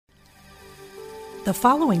The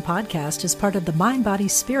following podcast is part of the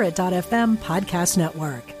MindBodySpirit.fm podcast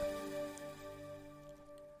network.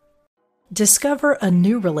 Discover a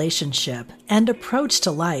new relationship and approach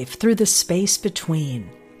to life through the space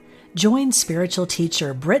between. Join spiritual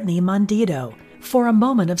teacher Brittany Mondito for a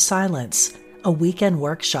moment of silence, a weekend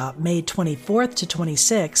workshop May 24th to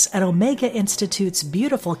 26th at Omega Institute's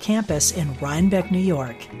beautiful campus in Rhinebeck, New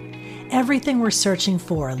York. Everything we're searching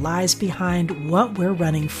for lies behind what we're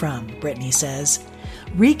running from, Brittany says.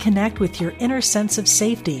 Reconnect with your inner sense of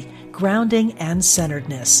safety, grounding, and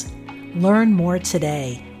centeredness. Learn more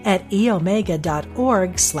today at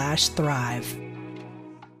eomega.org/thrive.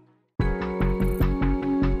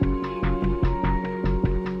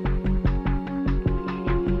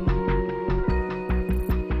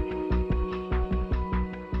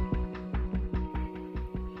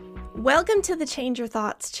 Welcome to the Change Your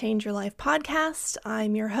Thoughts, Change Your Life podcast.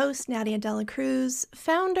 I'm your host, Nadia Dela Cruz,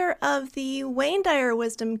 founder of the Wayne Dyer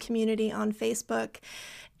Wisdom community on Facebook.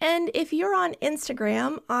 And if you're on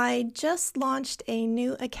Instagram, I just launched a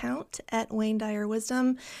new account at Wayne Dyer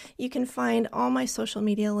Wisdom. You can find all my social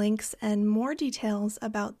media links and more details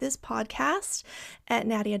about this podcast at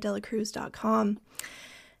nadiadelacruz.com.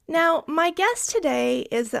 Now, my guest today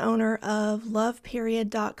is the owner of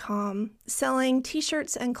loveperiod.com, selling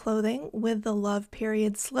t-shirts and clothing with the Love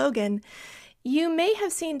Period slogan. You may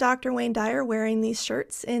have seen Dr. Wayne Dyer wearing these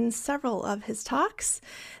shirts in several of his talks.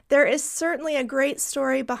 There is certainly a great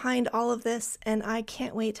story behind all of this, and I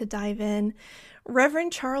can't wait to dive in.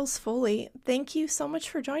 Reverend Charles Foley, thank you so much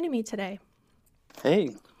for joining me today.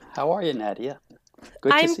 Hey, how are you, Nadia? Good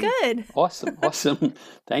to I'm see you. good. Awesome.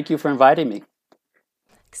 Thank you for inviting me.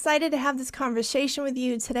 Excited to have this conversation with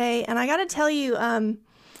you today. And I got to tell you,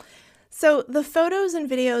 so the photos and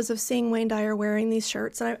videos of seeing Wayne Dyer wearing these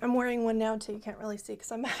shirts, and I'm wearing one now too, you can't really see because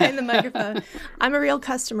I'm behind the microphone. I'm a real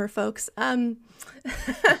customer, folks. The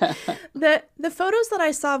photos that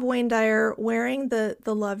I saw of Wayne Dyer wearing the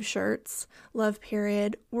love shirts, Love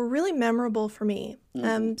Period, were really memorable for me.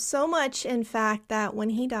 So much, in fact, that when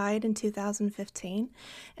he died in 2015,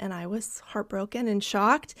 and I was heartbroken and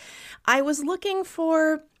shocked, I was looking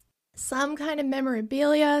for some kind of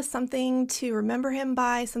memorabilia, something to remember him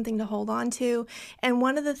by, something to hold on to. And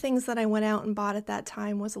one of the things that I went out and bought at that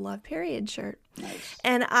time was a Love Period shirt. Nice.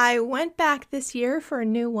 And I went back this year for a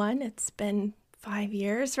new one. It's been 5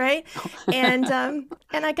 years, right? And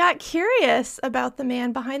I got curious about the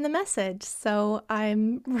man behind the message. So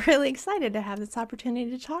I'm really excited to have this opportunity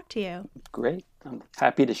to talk to you. Great. I'm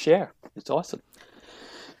happy to share. It's awesome.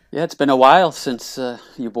 Yeah, it's been a while since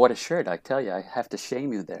you bought a shirt. I tell you, I have to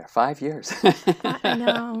shame you there. 5 years. I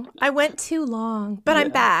know. I went too long, but yeah.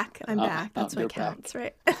 I'm back. That's what counts,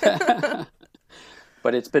 back. Right?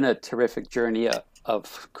 But it's been a terrific journey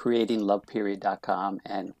of creating loveperiod.com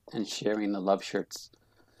and sharing the love shirts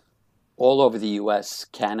all over the U.S.,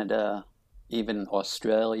 Canada, even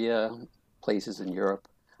Australia, places in Europe.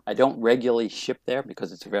 I don't regularly ship there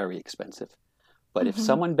because it's very expensive. But if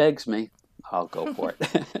someone begs me, I'll go for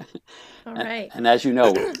it. All right. And as you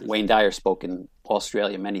know, Wayne Dyer spoke in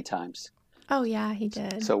Australia many times. Oh, yeah, he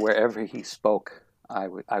did. So wherever he spoke, I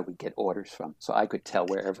would get orders from. So I could tell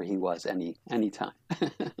wherever he was any time.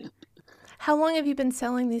 How long have you been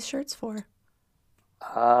selling these shirts for?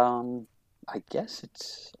 I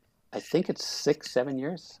think it's 6-7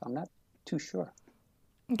 years. I'm not too sure.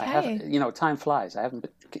 Okay. Time flies. I haven't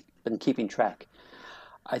been keeping track.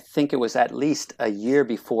 I think it was at least a year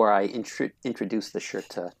before I introduced the shirt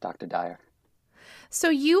to Dr. Dyer. So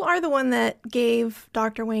you are the one that gave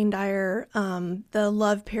Dr. Wayne Dyer the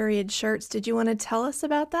Love Period shirts. Did you want to tell us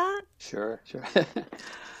about that? Sure.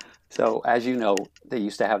 So as you know, they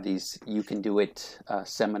used to have these You Can Do It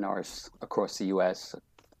seminars across the U.S.,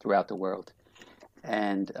 throughout the world.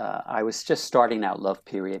 And I was just starting out Love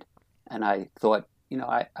Period. And I thought,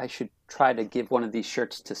 I should try to give one of these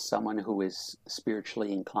shirts to someone who is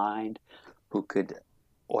spiritually inclined, who could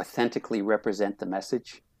authentically represent the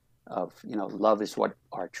message of, love is what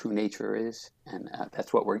our true nature is. And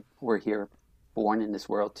that's what we're here, born in this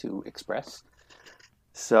world to express.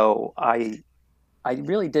 So I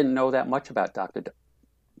really didn't know that much about Dr.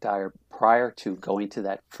 Dyer prior to going to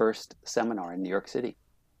that first seminar in New York City.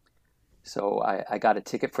 So I got a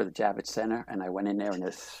ticket for the Javits Center, and I went in there, and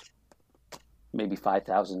there's maybe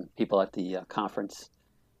 5,000 people at the conference.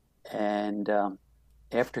 And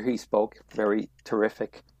after he spoke, very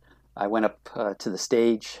terrific, I went up to the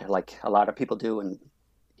stage like a lot of people do, and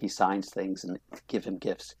he signs things and give him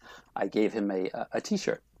gifts. I gave him a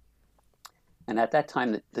T-shirt. And at that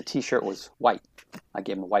time, the T-shirt was white. I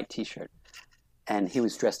gave him a white T-shirt. And he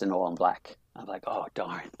was dressed in all in black. I'm like, oh,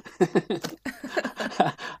 darn.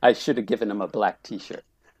 I should have given him a black T-shirt.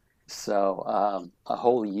 So a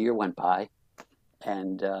whole year went by,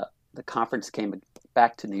 and the conference came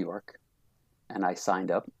back to New York, and I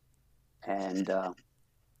signed up. And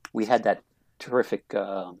we had that terrific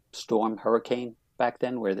storm, hurricane back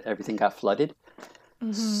then where everything got flooded.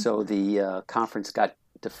 Mm-hmm. So the conference got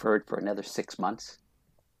deferred for another 6 months.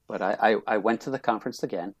 But I went to the conference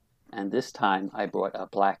again, and this time I brought a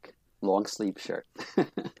black long sleeve shirt.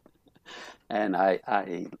 And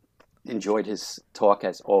I enjoyed his talk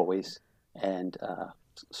as always, and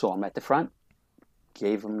saw him at the front,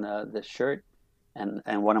 gave him the shirt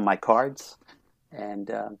and one of my cards, and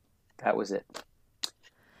that was it.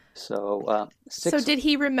 So So did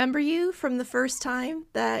he remember you from the first time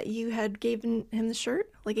that you had given him the shirt?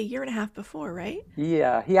 Like a year and a half before, right?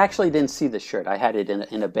 Yeah, he actually didn't see the shirt. I had it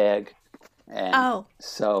in a bag, and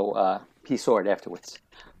so he saw it afterwards.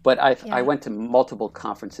 But I went to multiple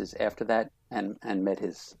conferences after that, and met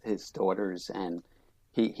his daughters, and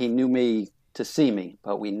he knew me to see me,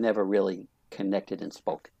 but we never really connected and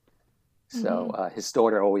spoke. So his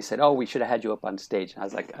daughter always said, "Oh, we should have had you up on stage." And I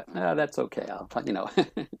was like, "No, that's okay.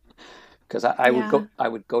 Because I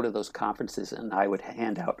would go to those conferences, and I would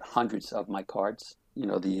hand out hundreds of my cards.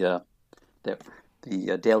 The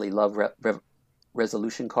daily love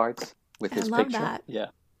resolution cards with his picture. That. Yeah.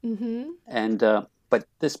 Mm-hmm. And but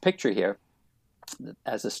this picture here,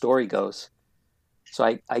 as the story goes,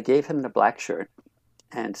 so I gave him the black shirt,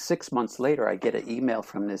 and 6 months later, I get an email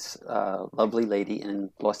from this lovely lady in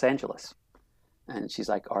Los Angeles. And she's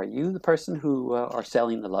like, "Are you the person who are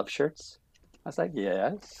selling the love shirts?" I was like,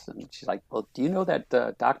 "Yes." And she's like, "Well, do you know that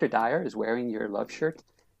Dr. Dyer is wearing your love shirt?"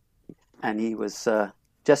 And he was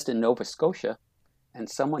just in Nova Scotia, and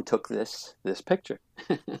someone took this picture.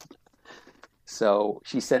 So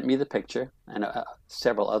she sent me the picture and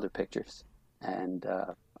several other pictures, and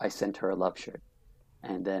I sent her a love shirt.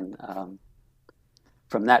 And then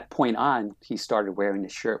from that point on, he started wearing the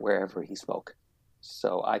shirt wherever he spoke.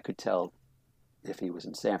 So I could tell if he was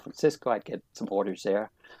in San Francisco, I'd get some orders there.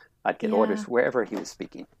 I'd get orders wherever he was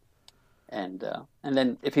speaking. And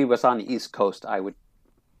then if he was on the East Coast, I would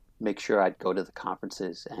make sure I'd go to the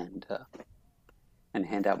conferences and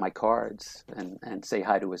hand out my cards and say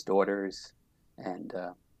hi to his daughters. And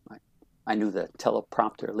I knew the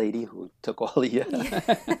teleprompter lady who took all the...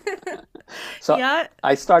 So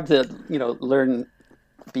I started to, learn,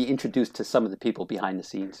 be introduced to some of the people behind the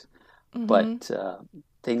scenes. Mm-hmm. But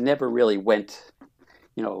they never really went,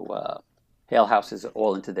 Hale House is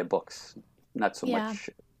all into their books, not so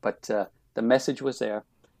much. But the message was there.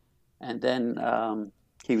 And then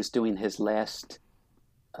he was doing his last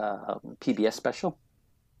PBS special.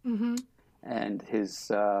 Mm-hmm. And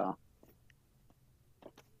his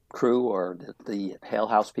crew, or the Hale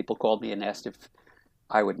House people, called me and asked if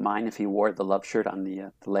I would mind if he wore the love shirt on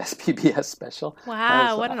the last PBS special.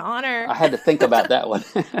 Wow, what an honor. I had to think about that one.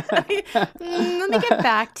 Let me get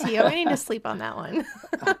back to you. I need to sleep on that one.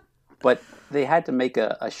 But they had to make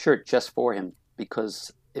a shirt just for him,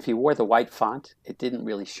 because if he wore the white font, it didn't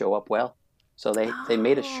really show up well. So they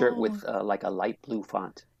made a shirt with like a light blue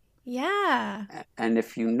font. Yeah. And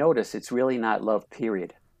if you notice, it's really not love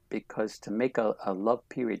period, because to make a love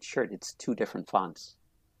period shirt, it's two different fonts.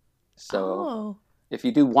 So if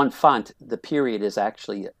you do one font, the period is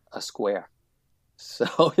actually a square.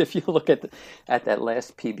 So if you look at that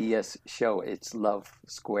last PBS show, it's love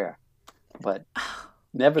square. But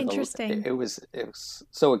nevertheless, it was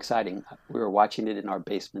so exciting. We were watching it in our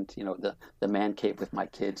basement, the man cave with my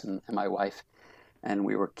kids and my wife, and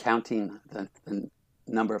we were counting the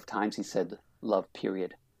number of times he said love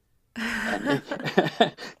period. And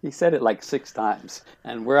he said it like 6 times,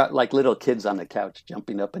 and we're like little kids on the couch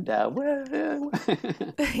jumping up and down.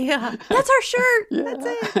 Yeah, that's our shirt. Yeah. That's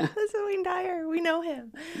it. That's Wayne Dyer. We know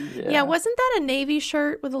him. Yeah, wasn't that a navy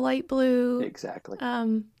shirt with a light blue? Exactly.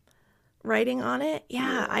 Writing on it?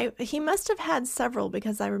 Yeah. He must have had several,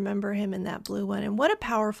 because I remember him in that blue one. And what a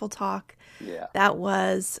powerful talk that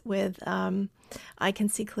was with I Can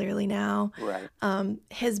See Clearly Now. Right.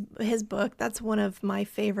 His book, that's one of my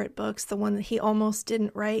favorite books, the one that he almost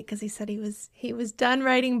didn't write because he said he was done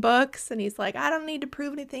writing books, and he's like, I don't need to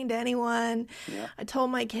prove anything to anyone. Yeah. I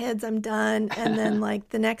told my kids I'm done. And then like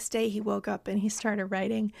the next day he woke up and he started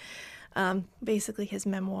writing basically his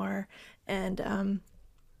memoir. And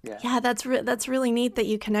Yeah. Yeah, that's really neat that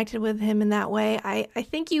you connected with him in that way. I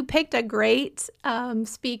think you picked a great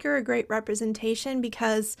speaker, a great representation,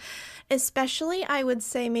 because especially I would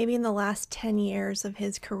say maybe in the last 10 years of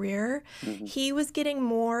his career, Mm-hmm. he was getting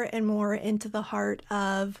more and more into the heart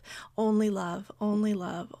of only love, only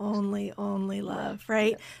love, only love,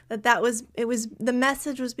 right? Yeah. The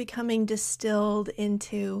message was becoming distilled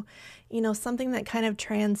into, something that kind of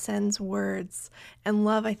transcends words. And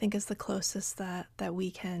love, I think, is the closest that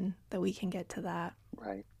we can get to that.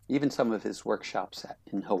 Right. Even some of his workshops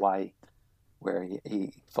in Hawaii, where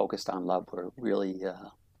he focused on love, were really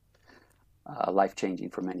life-changing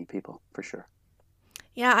for many people, for sure.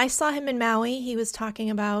 Yeah, I saw him in Maui. He was talking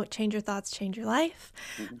about change your thoughts, change your life,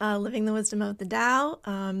 Mm-hmm. living the wisdom of the Tao.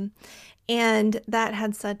 And that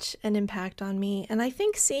had such an impact on me. And I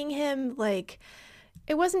think seeing him, like,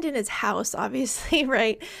 it wasn't in his house, obviously,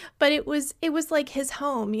 right? But it was like his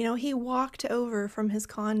home. He walked over from his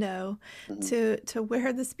condo Mm-hmm. to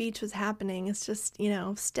where the speech was happening. It's just,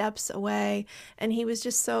 steps away. And he was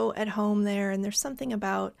just so at home there. And there's something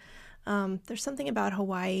about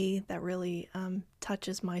Hawaii that really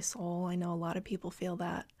touches my soul. I know a lot of people feel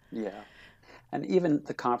that. Yeah. And even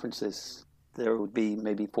the conferences, there would be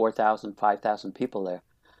maybe 4,000, 5,000 people there.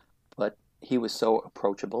 But he was so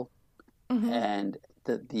approachable, Mm-hmm. and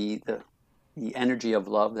the energy of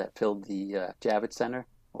love that filled the Javits Center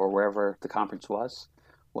or wherever the conference was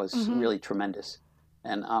Mm-hmm. really tremendous.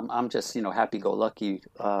 And I'm just happy-go-lucky,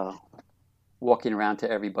 walking around to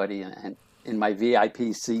everybody and in my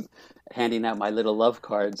VIP seat, handing out my little love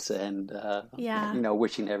cards and Yeah.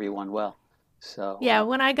 wishing everyone well. So Yeah,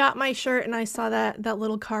 when I got my shirt and I saw that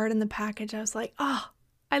little card in the package, I was like, "Oh,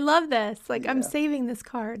 I love this. Like, I'm yeah, saving this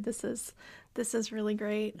card. This is really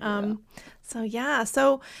great." yeah, So yeah.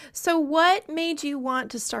 So what made you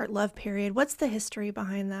want to start Love Period? What's the history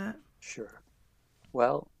behind that? sure.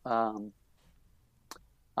 Well,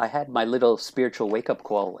 I had my little spiritual wake-up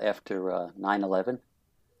call after 9/11.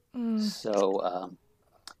 Mm. So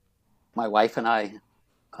my wife and I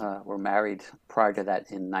were married prior to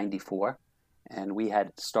that in '94, and we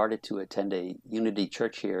had started to attend a Unity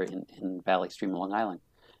Church here in Valley Stream, Long Island.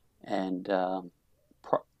 And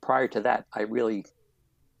prior to that, I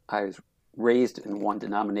was raised in one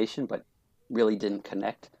denomination, but really didn't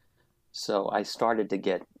connect. So I started to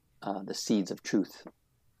get the seeds of truth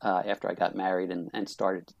after I got married and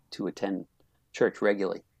started to attend church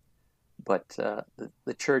regularly. But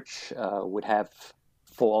the church would have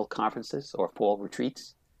fall conferences or fall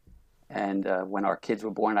retreats. And when our kids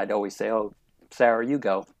were born, I'd always say, "Oh, Sarah, you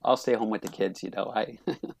go. I'll stay home with the kids. I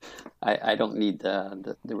I don't need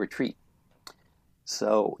the retreat."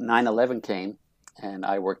 So 9/11 came, and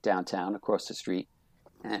I worked downtown across the street.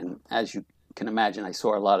 And as you can imagine, I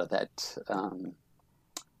saw a lot of that.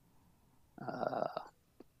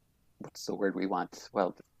 What's the word we want?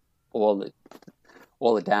 Well,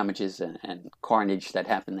 all the damages and carnage that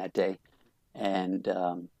happened that day, and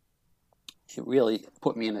it really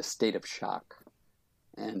put me in a state of shock.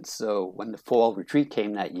 And so when the fall retreat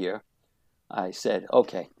came that year, I said,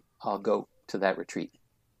 "Okay, I'll go to that retreat."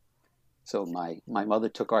 So my mother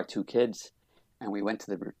took our two kids, and we went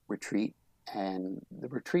to the retreat. And the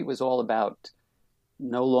retreat was all about,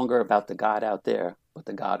 no longer about the God out there, but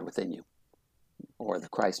the God within you, or the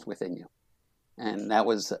Christ within you. And that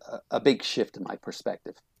was a big shift in my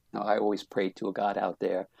perspective. I always prayed to a God out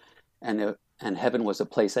there, and heaven was a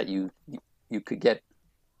place that you could get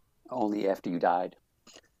only after you died.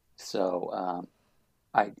 So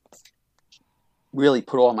I really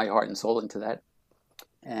put all my heart and soul into that.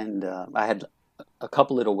 And I had a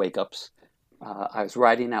couple little wake-ups. I was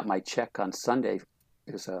writing out my check on Sunday.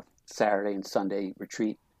 It was a Saturday and Sunday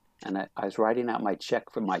retreat. And I was writing out my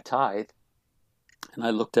check for my tithe. And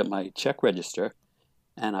I looked at my check register,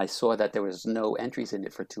 and I saw that there was no entries in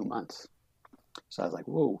it for 2 months. So I was like,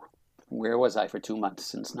 whoa, where was I for 2 months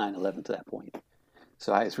since 9/11 to that point?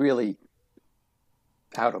 So I was really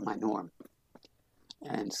out of my norm.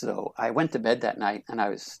 And so I went to bed that night, and I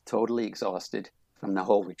was totally exhausted from the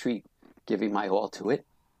whole retreat, giving my all to it.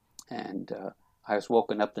 And I was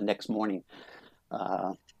woken up the next morning,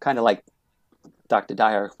 kind of like Dr.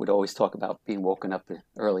 Dyer would always talk about being woken up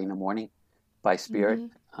early in the morning by spirit.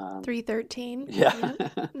 Mm-hmm. 3:13. Yeah.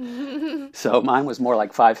 Mm-hmm. So mine was more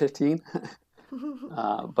like 5:15.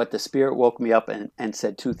 But the spirit woke me up and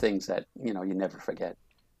said two things that you never forget.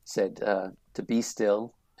 Said to be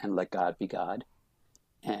still and let God be God,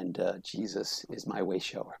 and Jesus is my way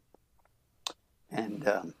shower.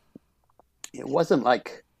 And it wasn't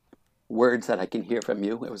like words that I can hear from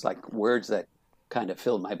you. It was like words that kind of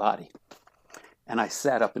filled my body. And I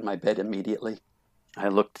sat up in my bed immediately. I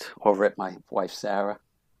looked over at my wife, Sarah,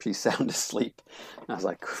 pretty sound asleep. And I was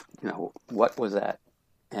like, what was that?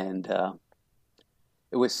 And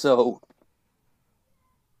it was so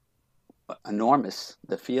enormous,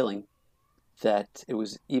 the feeling, that it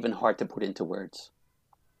was even hard to put into words.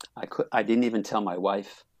 I didn't even tell my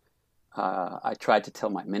wife. I tried to tell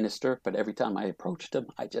my minister, but every time I approached him,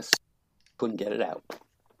 I just couldn't get it out.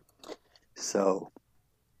 So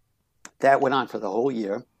that went on for the whole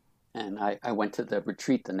year, and I went to the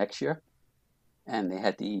retreat the next year, and they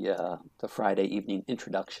had the Friday evening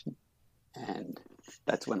introduction, and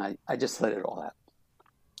that's when I just let it all out.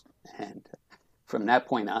 And from that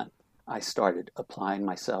point on, I started applying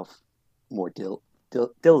myself more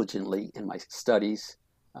diligently in my studies.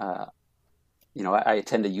 I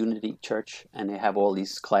attend a Unity church, and they have all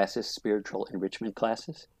these classes, spiritual enrichment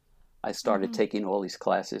classes. I started taking all these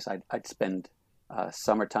classes. I'd spend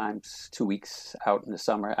summer times, 2 weeks out in the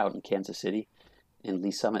summer, out in Kansas City, in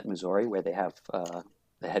Lee Summit, Missouri, where they have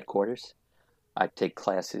the headquarters. I'd take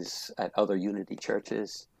classes at other Unity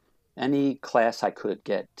churches. Any class I could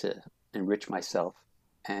get to enrich myself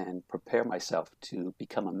and prepare myself to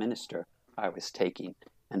become a minister, I was taking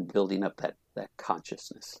and building up that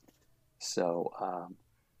consciousness. So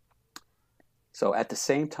at the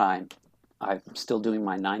same time, I'm still doing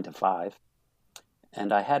my 9 to 5,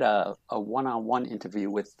 and I had a one-on-one interview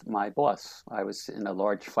with my boss. I was in a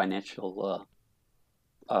large financial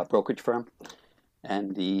brokerage firm,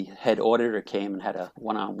 and the head auditor came and had a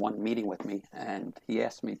one-on-one meeting with me, and he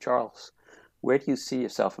asked me, "Charles, where do you see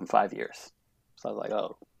yourself in 5 years?" So I was like,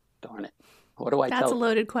 "Oh, darn it. What do I tell him?" That's a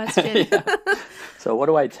loaded question. So what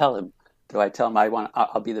do I tell him? Do I tell him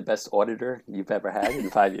I'll be the best auditor you've ever had in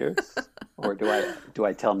 5 years? Or do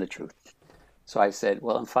I tell him the truth? So I said,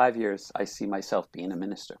 well, in 5 years, I see myself being a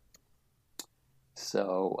minister.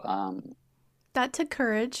 So that took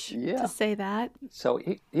courage to say that. So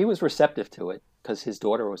he was receptive to it, because his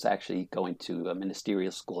daughter was actually going to a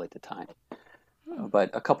ministerial school at the time. But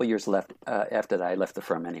a couple years left after that, I left the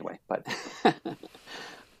firm anyway.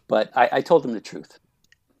 But I told him the truth.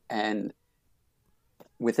 And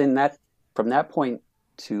from that point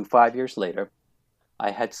to 5 years later,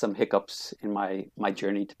 I had some hiccups in my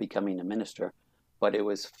journey to becoming a minister. But it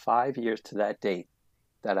was 5 years to that date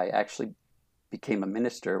that I actually became a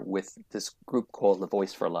minister with this group called the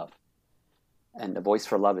Voice for Love. And the Voice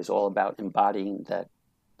for Love is all about embodying that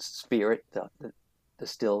spirit, the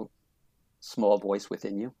still small voice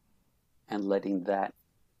within you, and letting that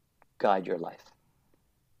guide your life.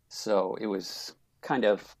 So it was kind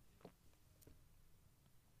of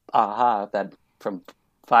that from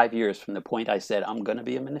 5 years from the point I said I'm going to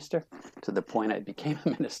be a minister to the point I became a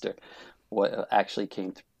minister, what actually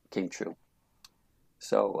came true.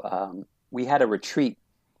 So we had a retreat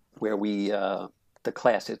where the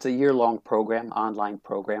class, it's a year-long program, online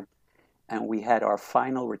program, and we had our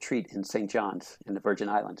final retreat in St. John's in the Virgin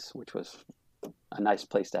Islands, which was a nice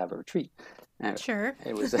place to have a retreat. And sure.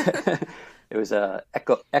 It was a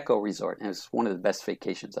eco resort, and it was one of the best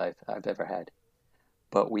vacations I've ever had.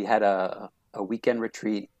 But we had a weekend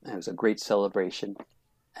retreat, and it was a great celebration.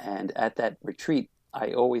 And at that retreat,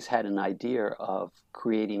 I always had an idea of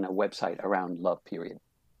creating a website around love, period.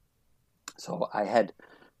 So I had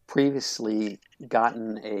previously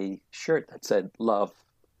gotten a shirt that said love.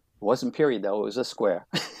 It wasn't period, though. It was a square.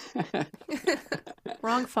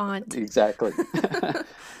 Wrong font. Exactly.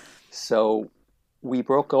 So we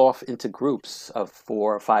broke off into groups of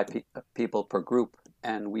 4 or 5 people per group,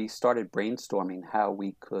 and we started brainstorming how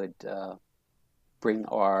we could bring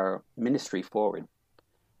our ministry forward.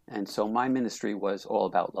 And so my ministry was all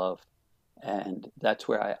about love, and that's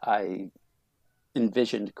where I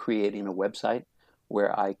envisioned creating a website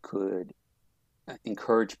where I could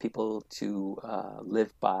encourage people to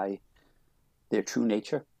live by their true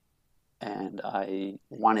nature. And I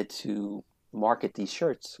wanted to market these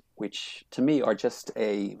shirts, which to me are just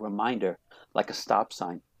a reminder, like a stop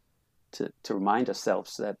sign, to remind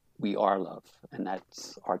ourselves that we are love, and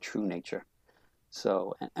that's our true nature.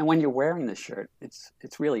 So, and when you're wearing this shirt,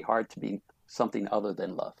 it's really hard to be something other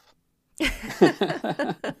than love.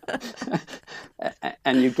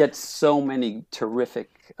 And you get so many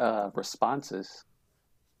terrific responses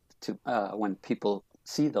to when people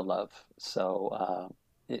see the love. So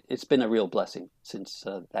it's been a real blessing since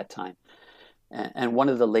that time. And one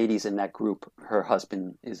of the ladies in that group, her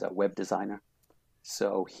husband is a web designer.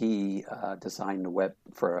 So he designed the web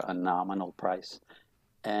for a nominal price.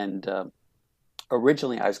 And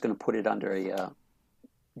originally I was going to put it under a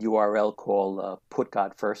URL called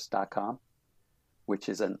putgodfirst.com, which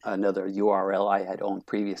is another URL I had owned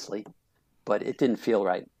previously, but it didn't feel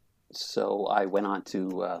right. So I went on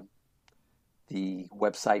to the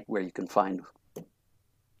website where you can find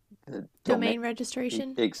the Domain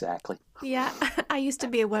registration? Exactly. Yeah, I used to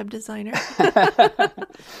be a web designer.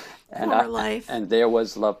 And Former life. And there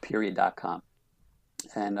was loveperiod.com.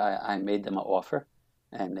 And I made them an offer,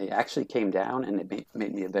 and they actually came down and they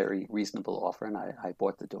made me a very reasonable offer, and I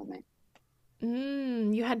bought the domain.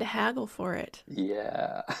 You had to haggle for it.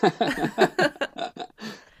 Yeah.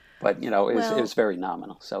 But, it was very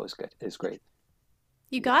nominal, so it was good. It was great.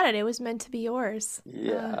 You got it. It was meant to be yours.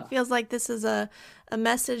 Yeah. It feels like this is a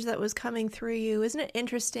message that was coming through you. Isn't it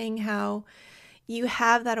interesting how you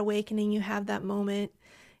have that awakening, you have that moment,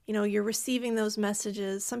 you're receiving those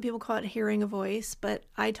messages. Some people call it hearing a voice, but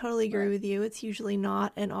I totally agree with you. It's usually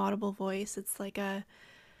not an audible voice. It's like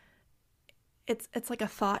it's like a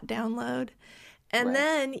thought download. And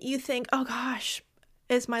then you think, oh gosh,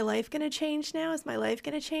 is my life going to change now? Is my life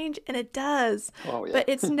going to change? And it does. Oh, yeah. But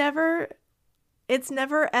it's never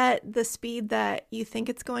at the speed that you think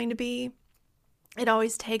it's going to be. It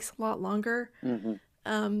always takes a lot longer.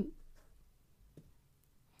 Mm-hmm.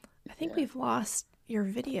 I think we've lost your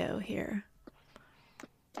video here.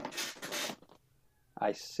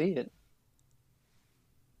 I see it.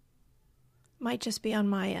 Might just be on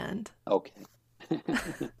my end. Okay.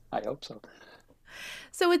 I hope so.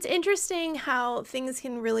 So it's interesting how things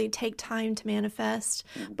can really take time to manifest,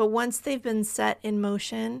 but once they've been set in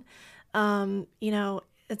motion,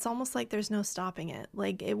 it's almost like there's no stopping it.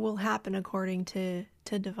 Like it will happen according to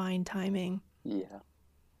divine timing. Yeah.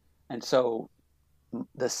 And so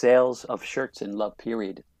the sales of shirts in Love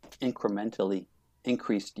Period incrementally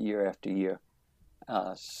increased year after year.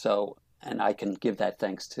 And I can give that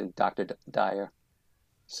thanks to Dr. Dyer.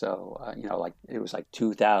 So, like it was like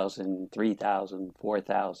 2,000, 3,000,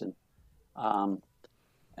 4,000.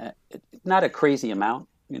 Not a crazy amount,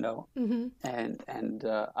 Mm-hmm. And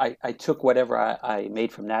I took whatever I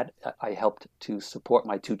made from that. I helped to support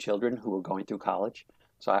my 2 children who were going through college.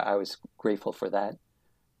 So I was grateful for that.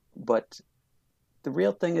 But the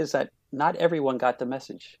real thing is that not everyone got the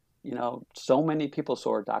message. So many people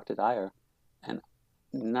saw Dr. Dyer, and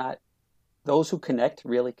not those who connect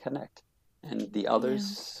really connect, and the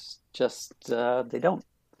others just they don't.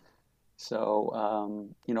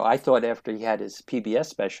 So I thought after he had his PBS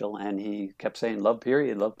special and he kept saying love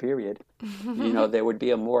period, there would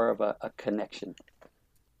be more of a connection.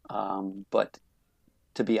 But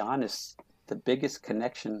to be honest, the biggest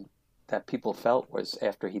connection that people felt was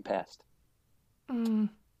after he passed.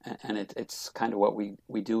 And it's kind of what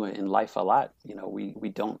we do in life a lot. We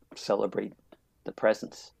don't celebrate the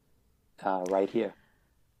presence right here.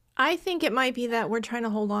 I think it might be that we're trying to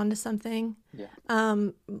hold on to something. Yeah.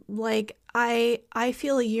 Like I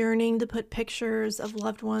feel a yearning to put pictures of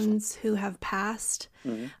loved ones who have passed.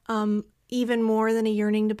 Mm-hmm. Even more than a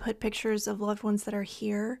yearning to put pictures of loved ones that are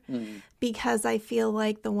here, because I feel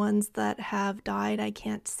like the ones that have died, I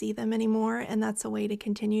can't see them anymore, and that's a way to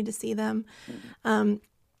continue to see them. Mm-hmm.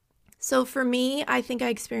 So for me, I think I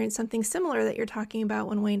experienced something similar that you're talking about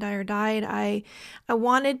when Wayne Dyer died. I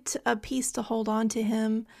wanted a piece to hold on to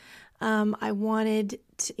him. I wanted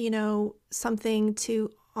to, something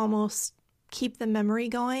to almost keep the memory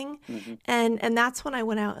going, and that's when I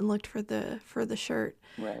went out and looked for the shirt.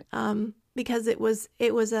 Right. Because it was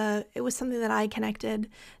something that I connected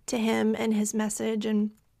to him and his message,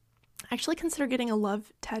 and I actually considered getting a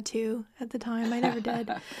love tattoo at the time. I never did.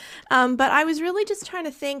 But I was really just trying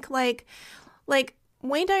to think like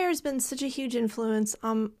Wayne Dyer has been such a huge influence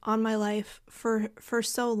on my life for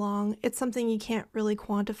so long. It's something you can't really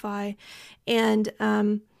quantify.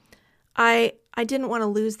 And I didn't want to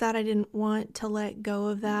lose that. I didn't want to let go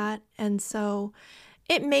of that. And so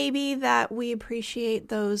it may be that we appreciate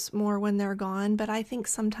those more when they're gone, but I think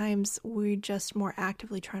sometimes we're just more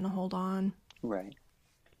actively trying to hold on. Right.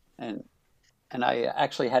 And I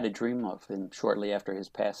actually had a dream of him shortly after his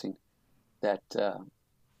passing, that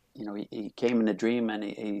he came in a dream and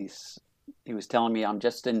he was telling me, I'm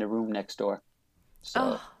just in the room next door.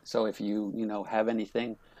 So if you have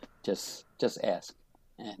anything, just ask.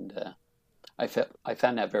 And I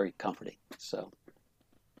found that very comforting. So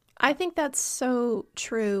I think that's so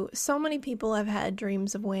true. So many people have had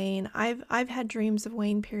dreams of Wayne. I've had dreams of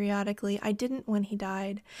Wayne periodically. I didn't when he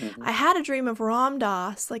died. Mm-hmm. I had a dream of Ram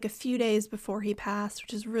Dass like a few days before he passed,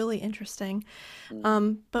 which is really interesting.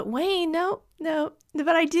 Mm-hmm. But Wayne, no.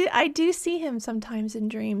 But I do see him sometimes in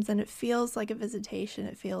dreams, and it feels like a visitation.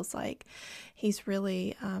 It feels like he's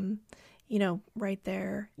really, right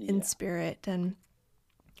there in spirit. And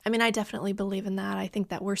I mean, I definitely believe in that. I think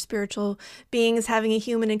that we're spiritual beings having a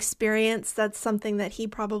human experience. That's something that he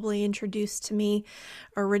probably introduced to me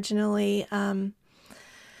originally.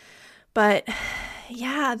 But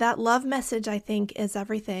Yeah, that love message, I think, is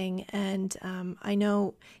everything. And I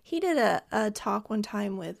know he did a talk one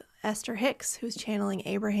time with Esther Hicks, who's channeling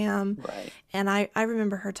Abraham. Right. And I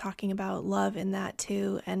remember her talking about love in that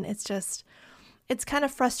too. And it's kind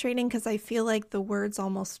of frustrating because I feel like the words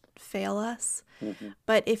almost fail us. Hmm.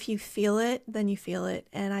 But if you feel it, then you feel it.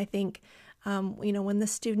 And I think, when the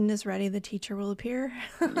student is ready, the teacher will appear.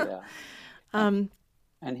 Yeah.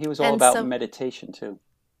 And he was all And about so, meditation too.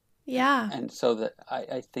 yeah. And so that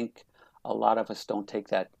I think a lot of us don't take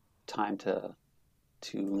that time to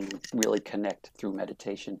really connect through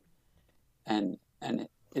meditation. And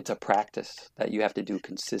it's a practice that you have to do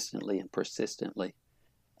consistently and persistently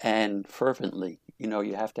and fervently.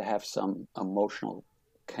 You have to have some emotional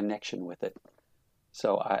connection with it.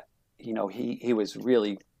 So he was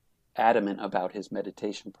really adamant about his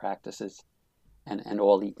meditation practices and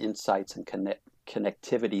all the insights and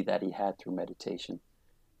connectivity that he had through meditation.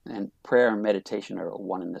 And prayer and meditation are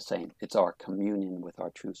one and the same. It's our communion with our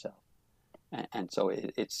true self, and so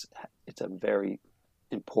it's a very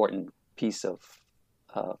important piece of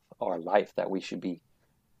our life that we should be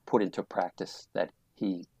put into practice. That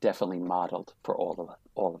he definitely modeled for all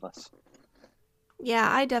of us. Yeah,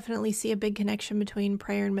 I definitely see a big connection between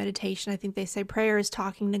prayer and meditation. I think they say prayer is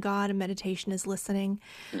talking to God and meditation is listening.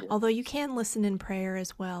 Yeah. Although you can listen in prayer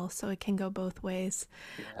as well, so it can go both ways.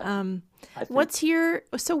 Yeah. I think, What's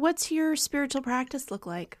your spiritual practice look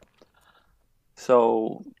like?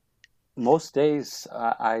 so most days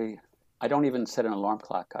I don't even set an alarm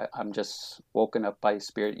clock. I'm just woken up by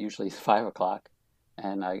spirit, usually 5 o'clock,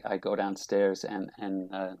 and I go downstairs and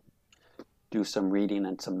do some reading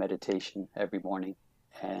and some meditation every morning.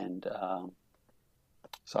 And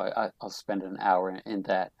so I'll spend an hour in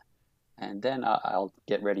that, and then I'll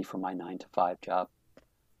get ready for my 9 to 5 job.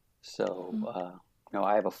 So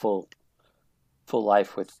I have a full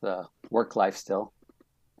life with work life still,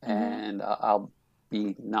 and I'll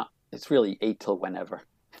be not. It's really 8 till whenever.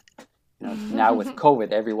 Now with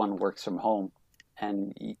COVID, everyone works from home,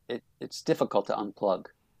 and it's difficult to unplug.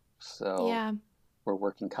 So Yeah. we're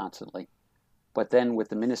working constantly. But then with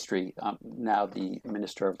the ministry, now the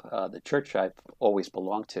minister of the church I've always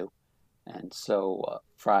belonged to. And so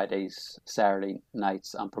Fridays, Saturday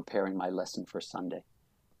nights, I'm preparing my lesson for Sunday.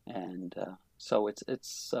 And so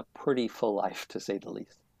it's a pretty full life, to say the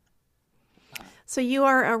least. So you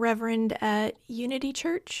are a reverend at Unity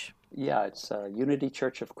Church? Yeah, it's Unity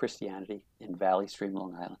Church of Christianity in Valley Stream,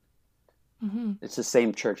 Long Island. Mm-hmm. It's the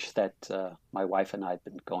same church that my wife and I have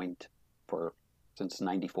been going to for since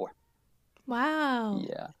 '94. Wow.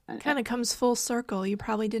 Yeah. Kind of comes full circle. You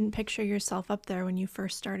probably didn't picture yourself up there when you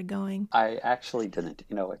first started going. I actually didn't.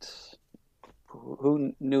 It's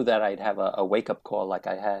who knew that I'd have a wake-up call like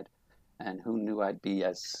I had, and who knew I'd be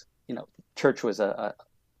as, church was a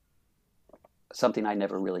something I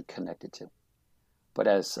never really connected to. But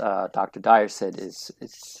as Dr. Dyer said,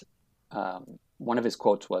 it's one of his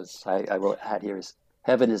quotes was, I had here is,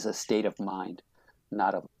 heaven is a state of mind,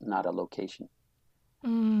 not a location.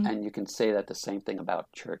 And you can say that the same thing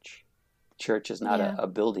about church. Church is not a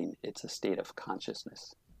building, it's a state of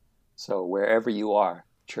consciousness. So wherever you are,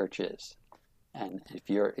 church is. And if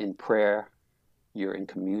you're in prayer, you're in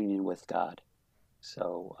communion with God.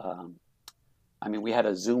 So, we had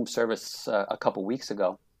a Zoom service a couple weeks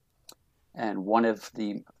ago, and one of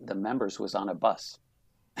the members was on a bus.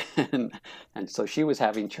 and so she was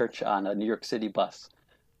having church on a New York City bus.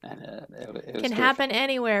 And it was Can terrific. happen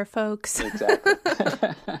anywhere, folks. Exactly.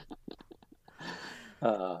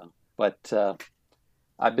 But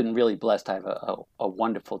I've been really blessed. I have a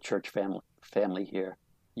wonderful church family here.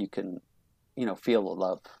 You can, feel the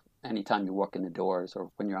love anytime you walk in the doors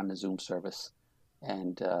or when you're on the Zoom service.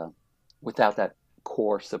 And without that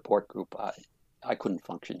core support group, I couldn't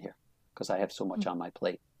function here because I have so much on my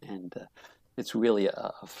plate. And it's really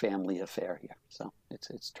a family affair here. So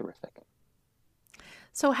it's terrific.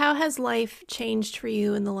 So how has life changed for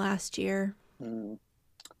you in the last year? The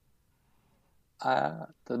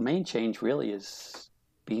main change really is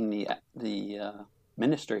being the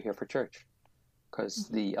minister here for church, because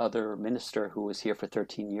the other minister who was here for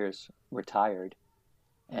 13 years retired,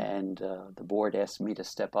 and the board asked me to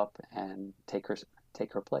step up and take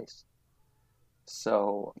her place.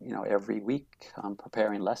 So every week I'm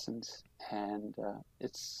preparing lessons, and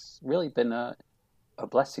it's really been a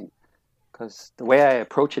blessing. Because the way I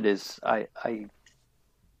approach it is I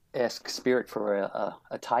ask Spirit for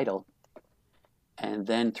a title, and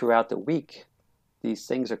then throughout the week, these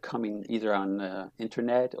things are coming either on the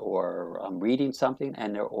internet or I'm reading something,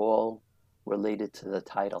 and they're all related to the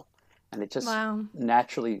title. And it just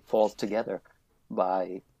naturally falls together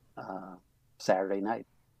by Saturday night.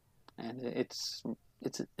 and it's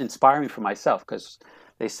inspiring for myself because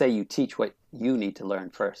they say you teach what you need to learn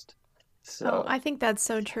first. Oh, So I think that's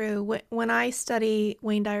so true. When I study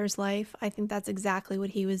Wayne Dyer's life, I think that's exactly what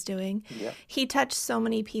he was doing. yeah, He touched so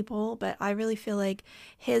many people, but I really feel like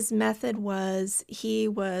his method was he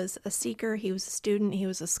was a seeker, he was a student, he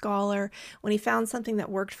was a scholar. When he found something that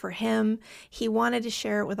worked for him, he wanted to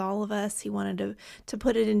share it with all of us. He wanted to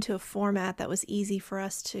put it into a format that was easy for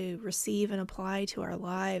us to receive and apply to our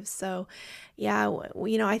lives. So, yeah,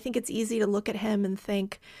 I think it's easy to look at him and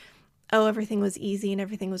think, oh, everything was easy and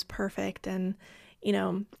everything was perfect. And, you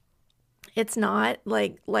know, it's not.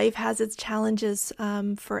 Like, life has its challenges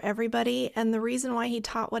for everybody. And the reason why he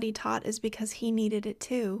taught what he taught is because he needed it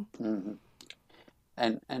too. hmm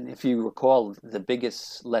and if you recall, the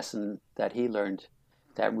biggest lesson that he learned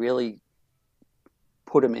that really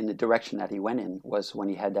put him in the direction that he went in was when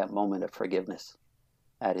he had that moment of forgiveness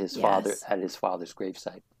Yes. at his father's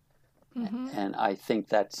gravesite. Mm-hmm. And I think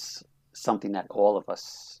that's something that all of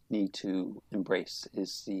us need to embrace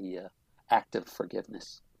is the act of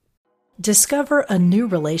forgiveness. Discover a new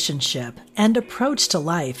relationship and approach to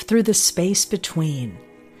life through the space between.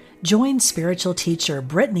 Join spiritual teacher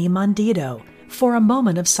Brittany Mondito for a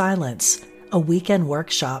moment of silence, a weekend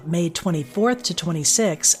workshop May 24th to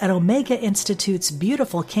 26th at Omega Institute's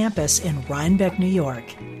beautiful campus in Rhinebeck, New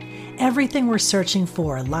York. Everything we're searching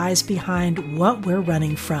for lies behind what we're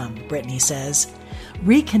running from, Brittany says.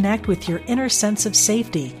 Reconnect with your inner sense of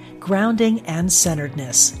safety, grounding, and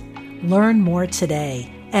centeredness. Learn more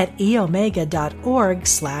today at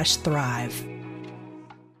eomega.org/thrive.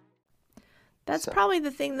 That's So, probably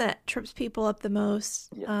the thing that trips people up the most,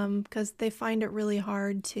 yeah. because they find it really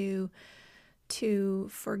hard to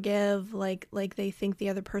forgive, like they think the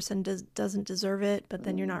other person doesn't deserve it, but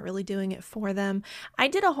then you're not really doing it for them. I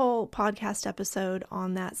did a whole podcast episode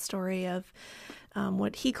on that story of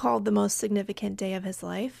what he called the most significant day of his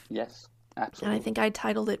life. Yes, And I absolutely. think I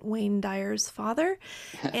titled it Wayne Dyer's Father.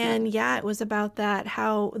 And yeah, it was about that,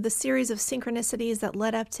 how the series of synchronicities that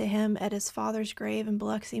led up to him at his father's grave in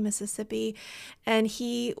Biloxi, Mississippi. And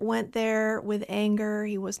he went there with anger.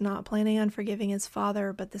 He was not planning on forgiving his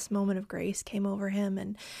father, but this moment of grace came over him,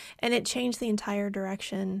 and it changed the entire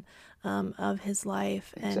direction of his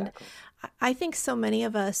life. And Exactly. I think so many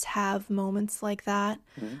of us have moments like that.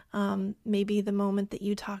 hmm Maybe the moment that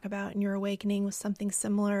you talk about in your awakening was something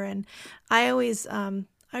similar. And I always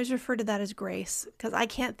refer to that as grace, because I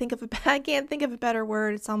can't think of a better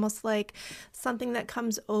word. It's almost like something that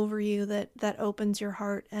comes over you that opens your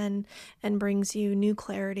heart and brings you new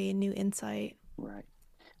clarity and new insight. Right.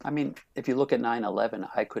 I mean, if you look at 9/11,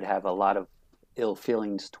 I could have a lot of ill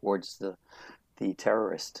feelings towards the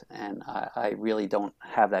terrorist, and I really don't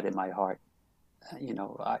have that in my heart.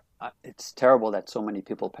 It's terrible that so many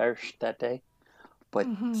people perished that day, but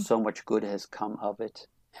Mm-hmm. so much good has come of it.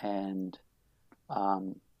 And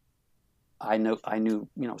um, I knew,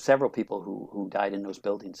 several people who died in those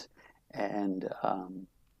buildings. And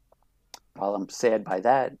while I'm sad by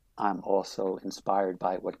that, I'm also inspired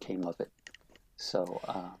by what came of it. So,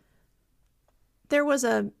 There was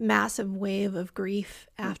a massive wave of grief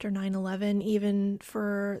after 9/11, even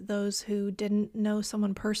for those who didn't know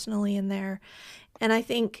someone personally in there. And I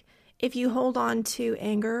think if you hold on to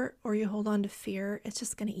anger or you hold on to fear, it's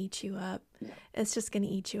just going to eat you up. yeah, It's just going to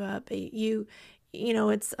eat you up.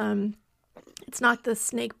 It's not the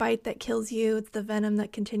snake bite that kills you, it's the venom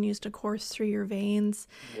that continues to course through your veins.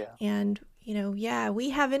 yeah, And yeah, we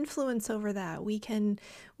have influence over that. We can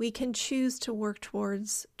choose to work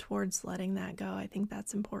towards letting that go. I think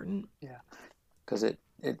that's important. yeah. Because it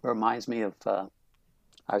reminds me of,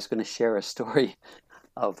 I was going to share a story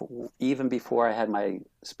of even before I had my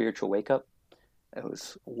spiritual wake up. It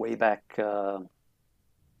was way back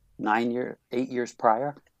 8 years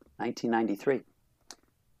prior, 1993.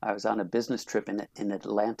 I was on a business trip in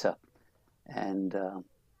Atlanta, and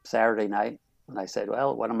Saturday night, and I said,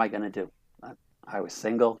 "Well, what am I going to do?" I was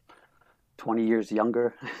single, 20 years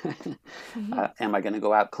younger. Hmm. Am I going to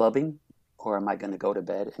go out clubbing, or am I going to go to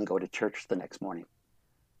bed and go to church the next morning?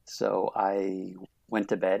 So I went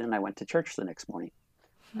to bed and I went to church the next morning,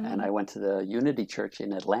 and Hmm. I went to the Unity Church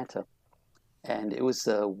in Atlanta, and it was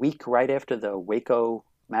a week right after the Waco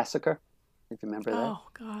massacre. If you remember that. Oh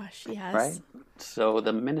gosh, Right? yes. So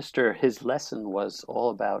the minister, his lesson was all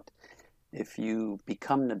about if you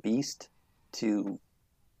become the beast to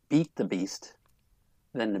beat the beast,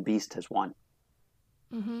 then the beast has won.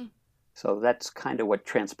 Hmm. So that's kind of what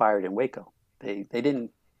transpired in Waco. They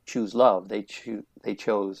didn't choose love. They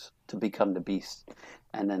chose to become the beast,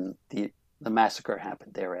 and then the massacre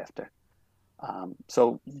happened thereafter.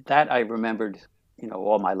 So that I remembered,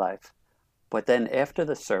 all my life. But then after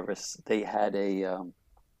the service, they had a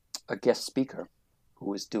guest speaker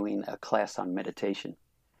who was doing a class on meditation.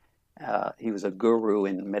 He was a guru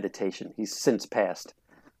in meditation. He's since passed.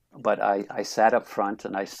 But I sat up front,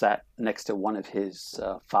 and I sat next to one of his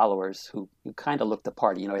followers who kind of looked the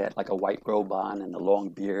part. He had like a white robe on and a long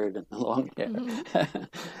beard and the long hair. Mm-hmm.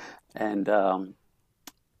 And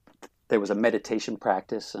there was a meditation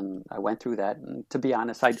practice, and I went through that. And to be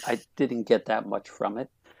honest, I didn't get that much from it.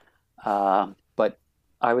 But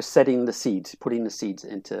I was setting the seeds, putting the seeds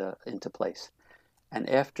into place. And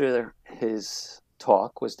after his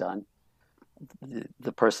talk was done,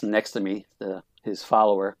 the person next to me, his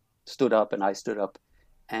follower, stood up, and I stood up,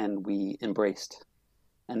 and we embraced.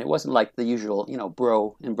 And it wasn't like the usual,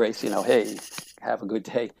 bro embrace, hey, have a good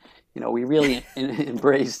day. We really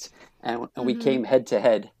embraced, and we came head to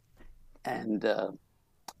head. And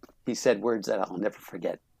he said words that I'll never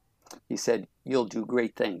forget. He said, "You'll do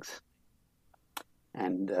great things."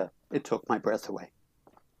 And it took my breath away.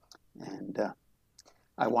 And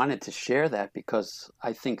I wanted to share that because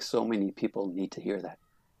I think so many people need to hear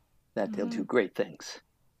that they'll do great things.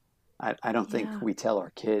 I don't think we tell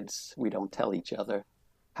our kids, we don't tell each other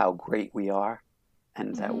how great we are,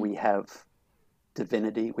 and that we have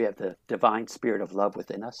divinity, we have the divine spirit of love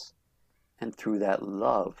within us, and through that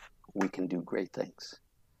love, we can do great things.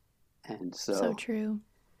 And so true.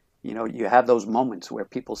 You have those moments where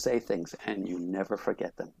people say things and you never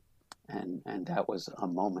forget them. And that was a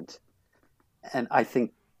moment. And I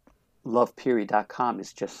think loveperiod.com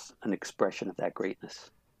is just an expression of that greatness.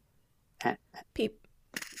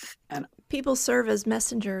 And people serve as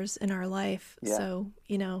messengers in our life. Yeah. So,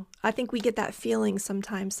 I think we get that feeling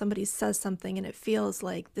sometimes somebody says something and it feels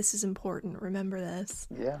like this is important. Remember this.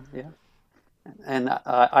 Yeah. And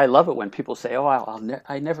I love it when people say, "Oh,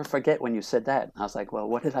 I never forget when you said that." And I was like, "Well,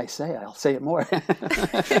 what did I say? I'll say it more."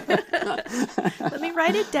 Let me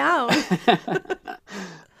write it down.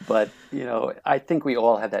 But, I think we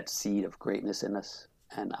all have that seed of greatness in us.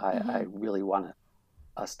 And I really want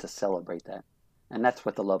us to celebrate that. And that's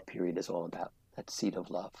what the love period is all about, that seed of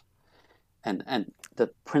love. And the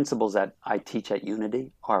principles that I teach at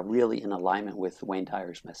Unity are really in alignment with Wayne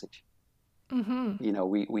Dyer's message. Mm-hmm.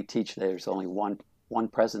 We teach there's only one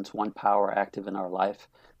presence, one power active in our life.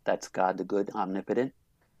 That's God, the good, omnipotent.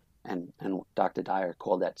 And Dr. Dyer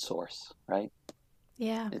called that source, right?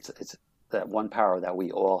 Yeah. It's that one power that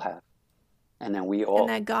we all have. And then and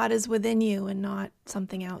that God is within you and not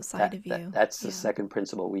something outside of you. That's the second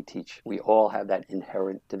principle we teach. We all have that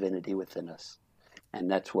inherent divinity within us.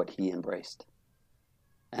 And that's what he embraced.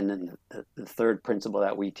 And then the third principle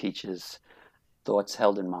that we teach is thoughts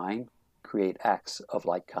held in mind create acts of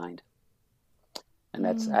like kind. And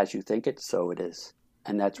that's as you think it, so it is.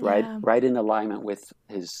 And that's right in alignment with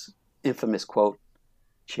his infamous quote,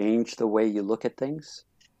 "Change the way you look at things,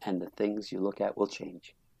 and the things you look at will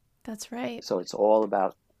change." That's right. So it's all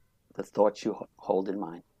about the thoughts you hold in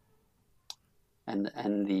mind. And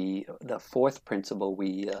the fourth principle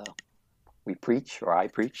we preach, or I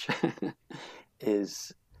preach,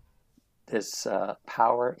 is this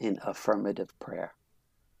power in affirmative prayer.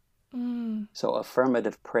 So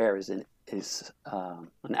affirmative prayer is an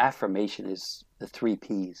affirmation is the 3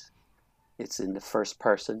 P's. It's in the first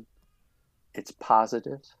person, it's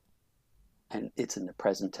positive, and it's in the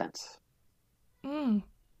present tense.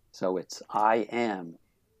 So it's I am,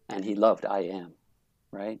 and he loved I am,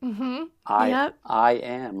 right? Mm-hmm. I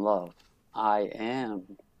am love. I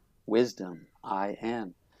am wisdom. I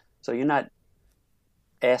am. So you're not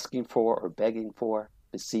asking for or begging for,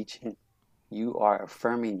 beseeching. You are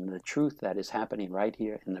affirming the truth that is happening right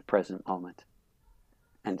here in the present moment.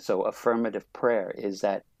 And so affirmative prayer is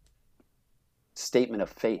that statement of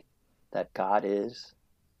faith that God is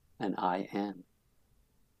and I am.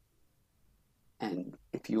 And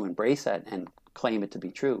if you embrace that and claim it to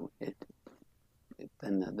be true,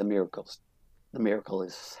 then the miracle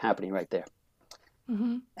is happening right there.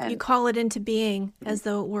 Mm-hmm. And you call it into being as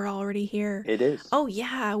though it were already here. It is. Oh,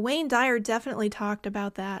 yeah. Wayne Dyer definitely talked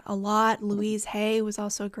about that a lot. Louise Hay was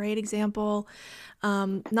also a great example.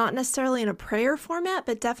 Not necessarily in a prayer format,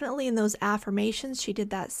 but definitely in those affirmations. She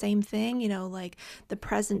did that same thing, like the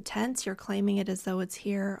present tense. You're claiming it as though it's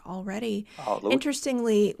here already.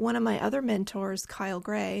 Interestingly, one of my other mentors, Kyle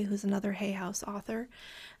Gray, who's another Hay House author,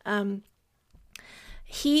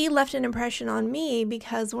 he left an impression on me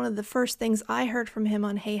because one of the first things I heard from him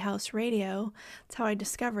on Hay House Radio, that's how I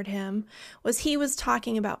discovered him, was he was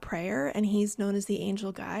talking about prayer, and he's known as the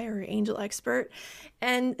angel guy or angel expert.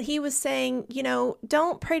 And he was saying,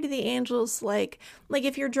 don't pray to the angels like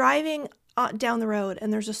if you're driving down the road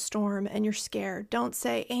and there's a storm and you're scared, don't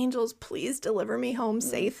say, angels, please deliver me home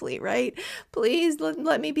safely, right? Please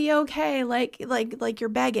let me be okay. Like you're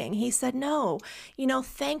begging. He said, no,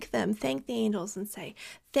 thank them, thank the angels and say,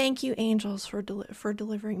 thank you, angels, for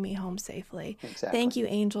delivering me home safely. Exactly. Thank you,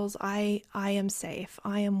 angels. I am safe.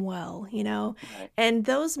 I am well, Right. and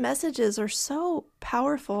those messages are so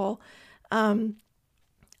powerful.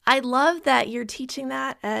 I love that you're teaching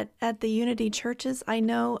that at the Unity churches. I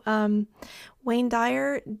know Wayne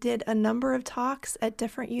Dyer did a number of talks at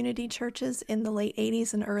different Unity churches in the late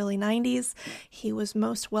 80s and early 90s. He was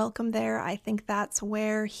most welcome there. I think that's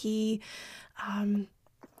where he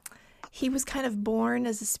was kind of born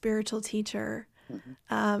as a spiritual teacher.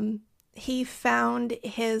 Mm-hmm. He found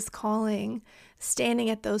his calling standing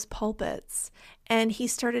at those pulpits, and he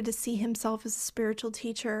started to see himself as a spiritual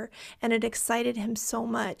teacher, and it excited him so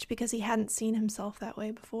much because he hadn't seen himself that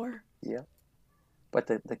way before. Yeah. But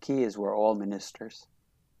the key is we're all ministers.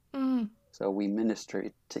 So we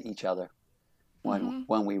minister to each other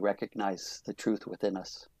when we recognize the truth within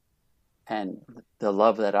us. And the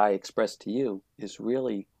love that I express to you is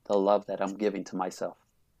really the love that I'm giving to myself.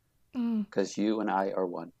 Because you and I are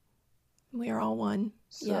one. We are all one.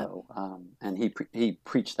 So, and he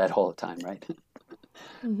preached that all the time, right?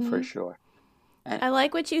 For sure. I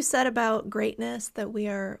like what you said about greatness, that we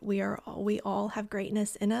all have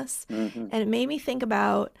greatness in us. Mm-hmm. And it made me think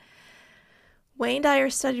about Wayne Dyer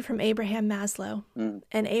studied from Abraham Maslow. And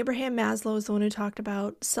Abraham Maslow is the one who talked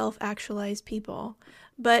about self-actualized people.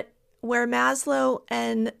 But where Maslow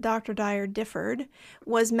and Dr. Dyer differed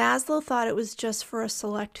was Maslow thought it was just for a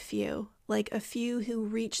select few, like a few who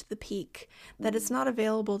reached the peak, that it's not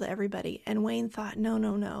available to everybody. And Wayne thought, no.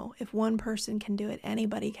 If one person can do it,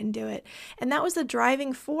 anybody can do it. And that was the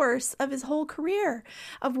driving force of his whole career,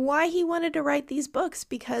 of why he wanted to write these books,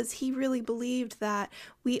 because he really believed that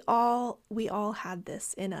we all had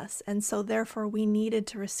this in us. And so therefore we needed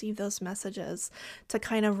to receive those messages to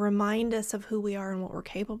kind of remind us of who we are and what we're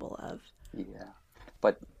capable of. Yeah.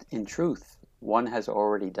 But in truth, one has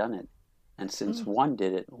already done it. And since one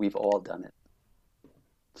did it, we've all done it.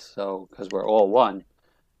 So, because we're all one,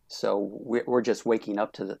 so we're just waking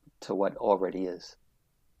up to what already is.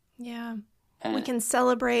 Yeah. And we can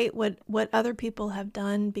celebrate what other people have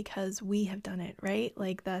done because we have done it, right?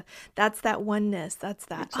 Like that's that oneness. That's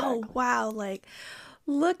that, Exactly. Oh, wow. Like,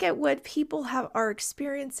 look at what people are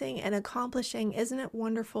experiencing and accomplishing. Isn't it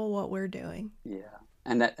wonderful what we're doing? Yeah.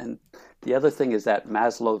 And the other thing is that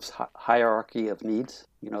Maslow's hierarchy of needs,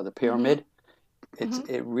 the pyramid,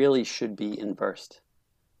 it really should be inversed.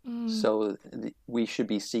 So we should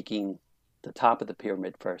be seeking the top of the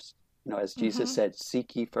pyramid first. As Jesus said,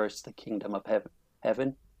 seek ye first the kingdom of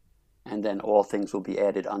heaven, and then all things will be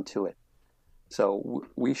added unto it. So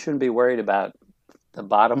we shouldn't be worried about the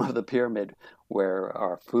bottom of the pyramid, where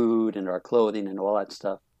our food and our clothing and all that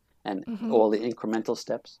stuff, and all the incremental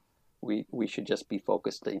steps. We should just be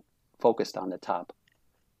focused on the top.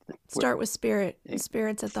 Start with spirit.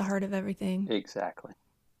 Spirit's at the heart of everything. Exactly.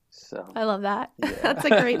 So I love that. Yeah. That's a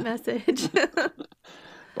great message.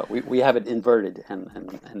 But we have it inverted,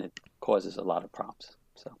 and it causes a lot of problems.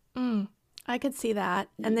 So I could see that.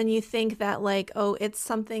 And then you think that it's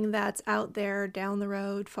something that's out there down the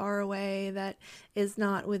road, far away, that is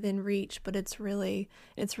not within reach, but it's really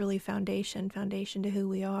foundation to who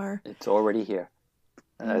we are. it's already here.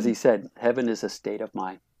 As he said, heaven is a state of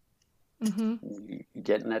mind. You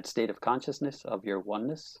get in that state of consciousness of your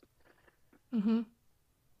oneness. Then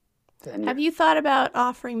Have you thought about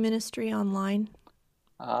offering ministry online?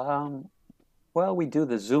 well, we do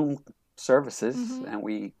the Zoom services, and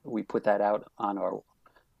we put that out on our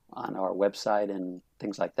website and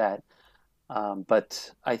things like that.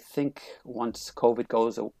 But I think once COVID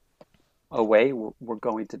goes away, we're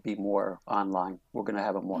going to be more online. We're going to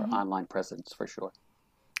have a more online presence for sure.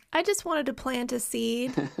 I just wanted to plant a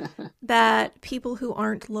seed that people who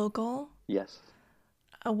aren't local Yes.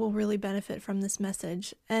 will really benefit from this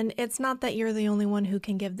message. And it's not that you're the only one who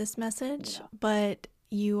can give this message, but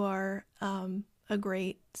you are a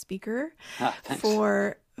great speaker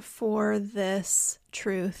for this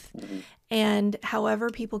truth. And however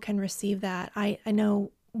people can receive that, I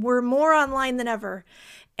know we're more online than ever,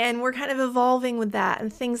 and we're kind of evolving with that,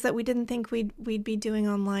 and things that we didn't think we'd be doing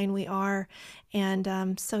online, we are.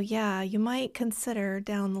 And so yeah, you might consider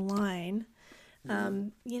down the line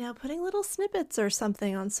putting little snippets or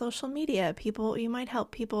something on social media. You might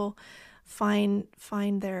help people find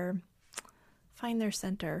their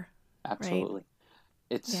center. Absolutely. Right?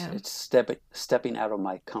 It's stepping out of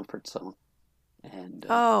my comfort zone. And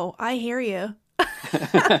I hear you.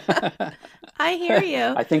 I hear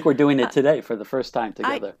you. I think we're doing it today for the first time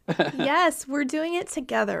together. Yes, we're doing it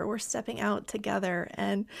together. We're stepping out together.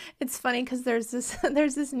 And it's funny because there's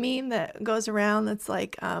this meme that goes around that's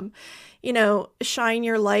like, shine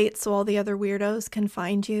your light so all the other weirdos can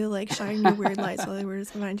find you. Like, shine your weird light so all the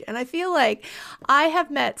weirdos can find you. And I feel like I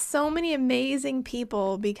have met so many amazing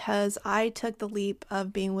people because I took the leap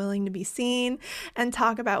of being willing to be seen and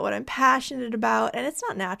talk about what I'm passionate about. And it's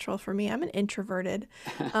not natural for me. I'm an introverted,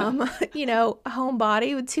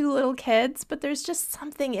 homebody with 2 little kids, but there's just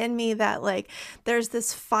something in me that, like, there's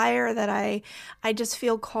this fire that I just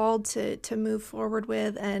feel called to move forward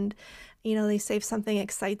with. And they say if something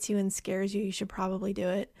excites you and scares you, you should probably do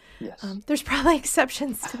it. Yes. There's probably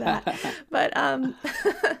exceptions to that, but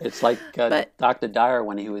it's like Dr. Dyer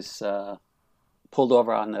when he was pulled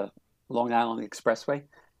over on the Long Island Expressway,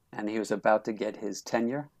 and he was about to get his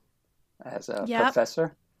tenure as a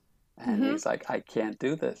professor, and he's like, "I can't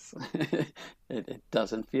do this. It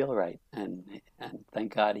doesn't feel right," and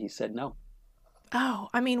thank God he said no. Oh,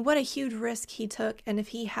 I mean, what a huge risk he took. And if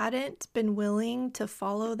he hadn't been willing to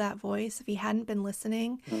follow that voice, if he hadn't been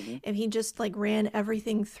listening, if he just like ran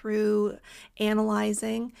everything through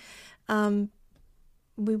analyzing,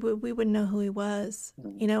 we wouldn't know who he was.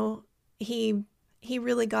 He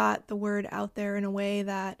really got the word out there in a way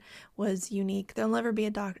that was unique. There'll never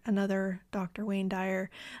be another Dr. Wayne Dyer.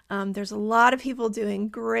 There's a lot of people doing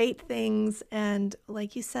great things. And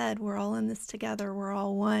like you said, we're all in this together. We're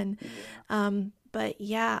all one. Yeah. But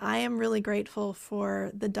yeah, I am really grateful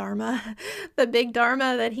for the Dharma, the big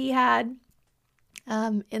Dharma that he had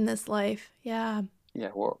in this life. Yeah. Yeah,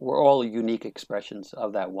 we're all unique expressions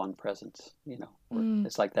of that one presence.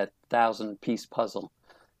 It's like that 1,000-piece puzzle.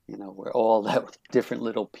 We're all that different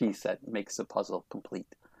little piece that makes the puzzle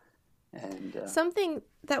complete. And something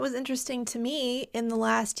that was interesting to me in the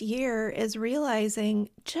last year is realizing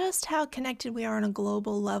just how connected we are on a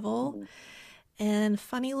global level. And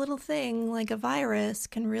funny little thing like a virus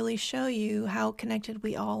can really show you how connected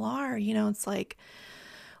we all are. It's like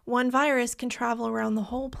one virus can travel around the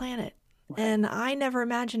whole planet. Right. And I never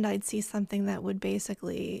imagined I'd see something that would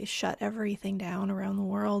basically shut everything down around the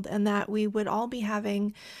world, and that we would all be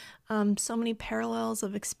having so many parallels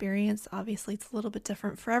of experience. Obviously, it's a little bit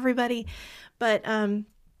different for everybody, but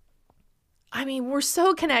we're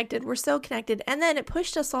so connected. We're so connected. And then it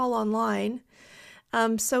pushed us all online.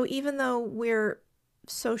 So even though we're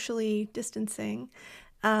socially distancing,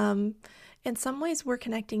 in some ways we're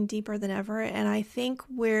connecting deeper than ever. And I think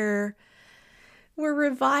we're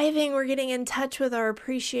reviving, we're getting in touch with our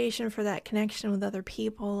appreciation for that connection with other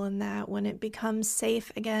people, and that when it becomes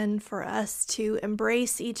safe again for us to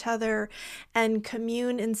embrace each other and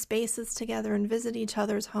commune in spaces together and visit each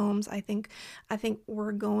other's homes, I think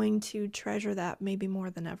we're going to treasure that maybe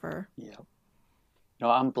more than ever. Yeah.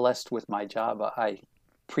 I'm blessed with my job.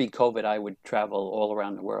 Pre-COVID, I would travel all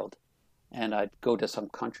around the world, and I'd go to some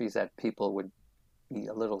countries that people would be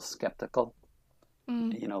a little skeptical,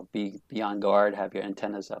 be on guard, have your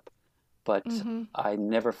antennas up. But I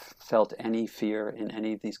never felt any fear in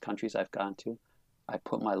any of these countries I've gone to. I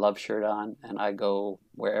put my love shirt on, and I go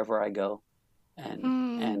wherever I go,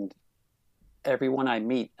 and everyone I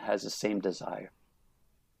meet has the same desire.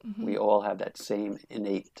 We all have that same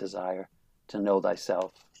innate desire to know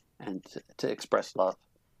thyself and to express love.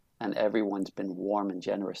 And everyone's been warm and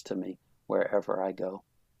generous to me wherever I go.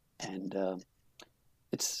 And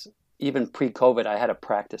it's even pre-COVID, I had a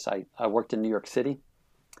practice. I worked in New York City,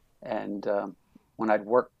 and when I'd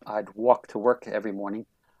walk to work every morning.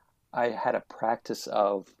 I had a practice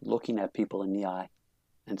of looking at people in the eye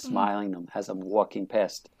and smiling them as I'm walking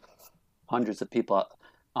past hundreds of people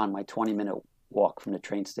on my 20-minute walk from the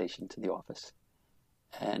train station to the office.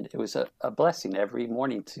 And it was a blessing every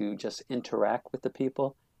morning to just interact with the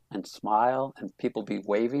people and smile, and people be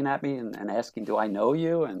waving at me and asking, "Do I know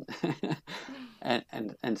you?" And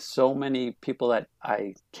and so many people that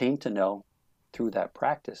I came to know through that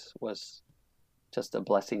practice was just a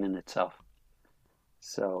blessing in itself.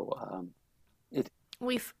 So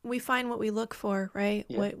we find what we look for, right?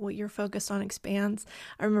 Yeah. What you're focused on expands.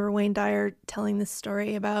 I remember Wayne Dyer telling this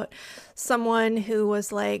story about someone who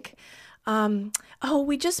was like,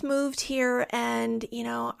 we just moved here, and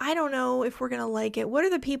I don't know if we're gonna like it. What are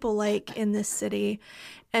the people like in this city?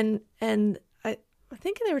 And I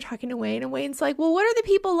think they were talking to Wayne, and Wayne's like, "Well, what are the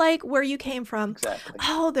people like where you came from?" Exactly.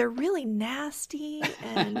 "Oh, they're really nasty,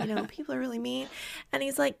 and people are really mean." And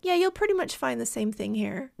he's like, "Yeah, you'll pretty much find the same thing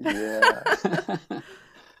here." Yeah.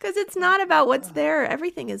 Because it's not about what's there.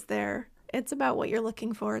 Everything is there. It's about what you're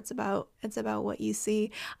looking for. It's about what you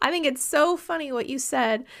see. I think it's so funny what you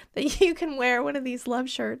said, that you can wear one of these love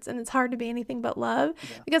shirts and it's hard to be anything but love,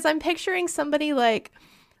 because I'm picturing somebody like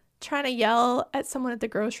trying to yell at someone at the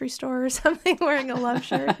grocery store or something wearing a love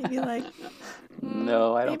shirt. You'd be like,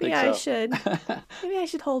 no, I don't think so. Maybe I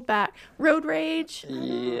should hold back. Road rage.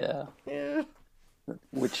 Yeah.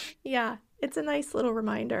 Which. Yeah, it's a nice little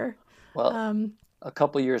reminder. Well, a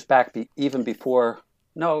couple years back, even before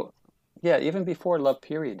Love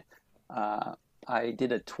Period, I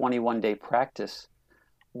did a 21-day practice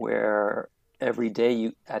where every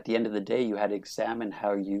day at the end of the day, you had to examine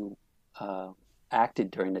how you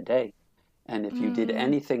acted during the day. And if you did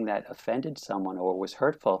anything that offended someone or was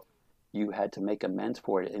hurtful, you had to make amends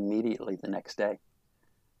for it immediately the next day.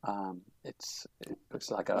 It's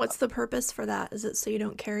like What's the purpose for that? Is it so you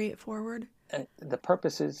don't carry it forward? The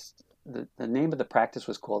purpose is, the name of the practice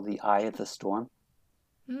was called the Eye of the Storm.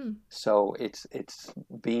 So it's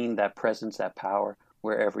being that presence, that power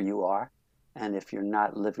wherever you are. And if you're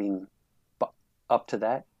not living up to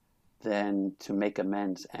that, then to make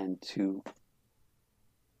amends and to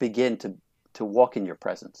begin to walk in your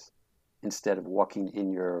presence instead of walking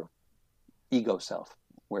in your ego self,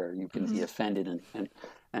 where you can be offended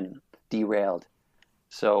and derailed.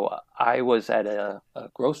 So I was at a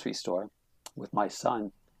grocery store with my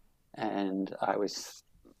son, and I was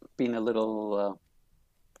being a little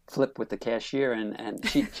flip with the cashier, and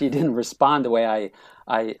she didn't respond the way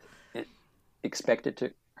I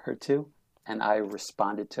expected her to, and I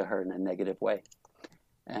responded to her in a negative way.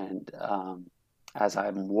 And as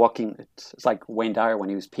I'm walking, it's like Wayne Dyer when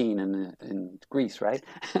he was peeing in Greece, right?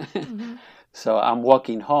 So I'm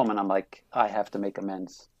walking home, and I'm like, I have to make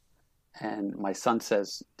amends. And my son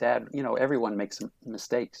says, Dad, everyone makes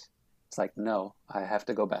mistakes. It's like, no, I have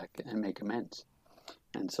to go back and make amends.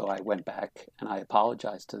 And so I went back and I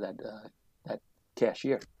apologized to that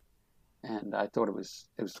cashier. And I thought it was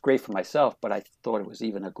great for myself, but I thought it was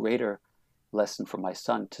even a greater lesson for my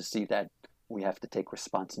son to see that we have to take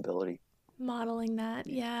responsibility. Modeling that,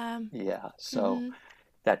 yeah. Yeah, so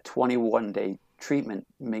that 21-day treatment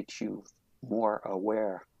makes you more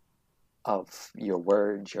aware of your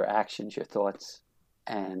words, your actions, your thoughts,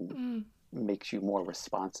 and makes you more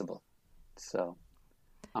responsible. So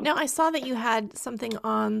now, I saw that you had something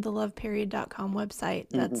on the loveperiod.com website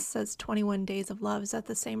that says 21 days of love. Is that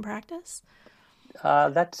the same practice?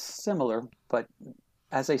 That's similar, but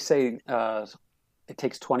as they say, it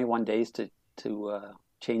takes 21 days to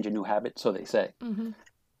change a new habit, so they say.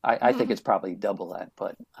 I think it's probably double that,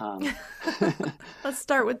 but... Let's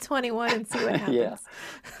start with 21 and see what happens. Yeah.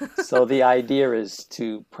 So the idea is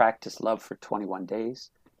to practice love for 21 days,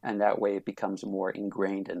 and that way it becomes more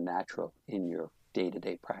ingrained and natural in your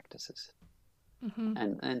day-to-day practices.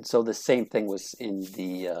 And so the same thing was in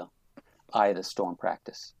the Eye of the Storm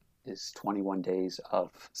practice, is 21 days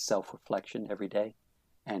of self-reflection every day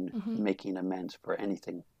and making amends for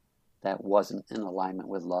anything that wasn't in alignment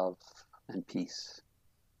with love and peace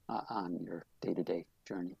on your day-to-day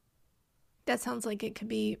journey. That sounds like it could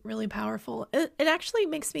be really powerful. It actually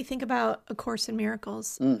makes me think about A Course in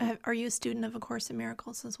Miracles. Are you a student of A Course in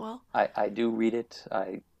Miracles as well? I do read it.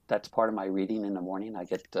 That's part of my reading in the morning. I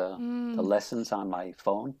get the lessons on my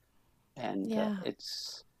phone. And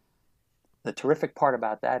it's the terrific part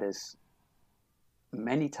about that is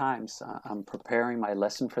many times I'm preparing my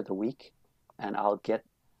lesson for the week, and I'll get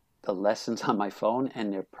the lessons on my phone,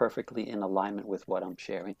 and they're perfectly in alignment with what I'm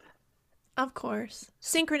sharing. Of course.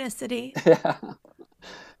 Synchronicity. Yeah.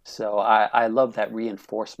 So I love that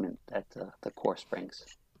reinforcement that the Course brings.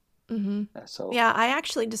 Yeah, I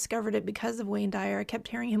actually discovered it because of Wayne Dyer. I kept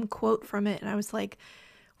hearing him quote from it, and I was like,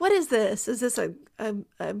 what is this? Is this a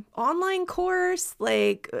online course?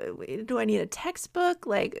 Like, do I need a textbook?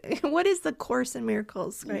 Like, what is the Course in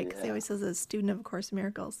Miracles? Right? Because he always says a student of A Course in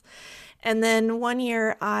Miracles. And then one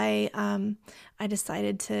year I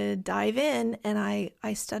decided to dive in, and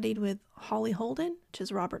I studied with Holly Holden, which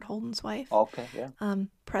is Robert Holden's wife. Okay, yeah.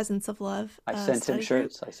 Presence of Love. I sent him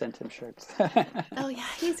shirts. Oh yeah,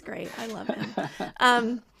 he's great. I love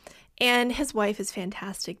him. And his wife is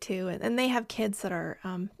fantastic too. And they have kids that are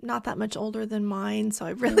not that much older than mine. So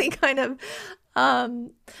I really kind of,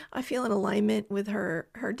 I feel in alignment with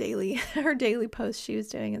her daily posts she was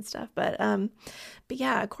doing and stuff. But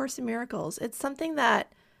yeah, A Course in Miracles. It's something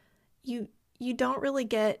that you don't really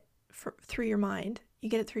get through your mind. You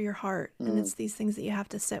get it through your heart. And it's these things that you have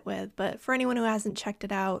to sit with. But for anyone who hasn't checked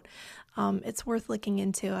it out, it's worth looking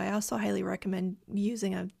into. I also highly recommend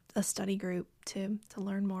using a study group to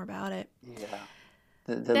learn more about it. Yeah.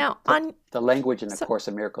 The language in A Course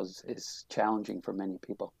in Miracles is challenging for many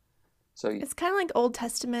people. So it's kind of like Old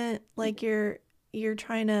Testament, like you're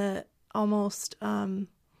trying to almost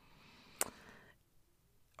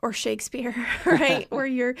or Shakespeare, right? Where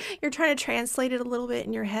you're trying to translate it a little bit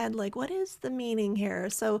in your head, like what is the meaning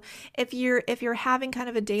here? So if you're having kind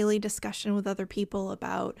of a daily discussion with other people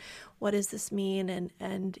about what does this mean,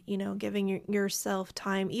 and giving yourself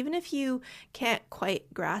time, even if you can't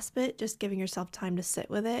quite grasp it, just giving yourself time to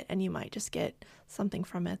sit with it, and you might just get something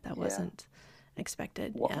from it that wasn't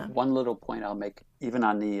expected. One little point I'll make, even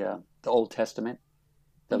on the Old Testament,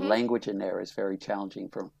 the language in there is very challenging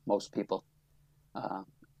for most people.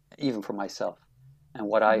 Even for myself. And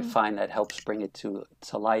what I find that helps bring it to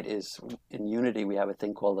light is in Unity, we have a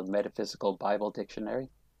thing called the Metaphysical Bible Dictionary.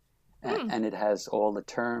 And it has all the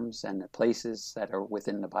terms and the places that are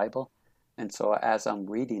within the Bible. And so as I'm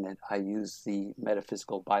reading it, I use the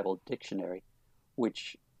Metaphysical Bible Dictionary,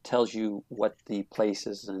 which tells you what the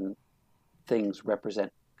places and things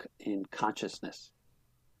represent in consciousness.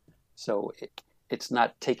 So it's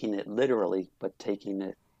not taking it literally, but taking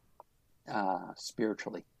it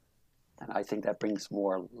spiritually. And I think that brings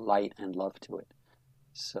more light and love to it.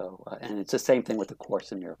 So, and it's the same thing with the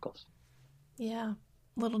Course in Miracles. Yeah,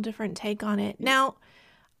 a little different take on it. Now,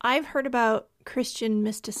 I've heard about Christian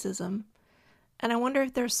mysticism, and I wonder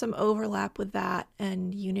if there's some overlap with that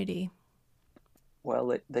and Unity.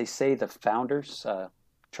 Well, they say the founders,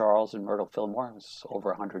 Charles and Myrtle Fillmore, it was over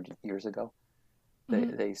 100 years ago.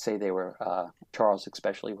 They say they were, Charles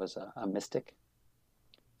especially was a mystic.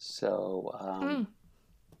 So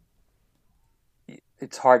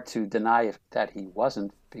it's hard to deny that he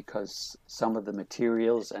wasn't, because some of the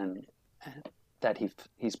materials and that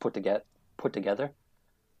he's put together,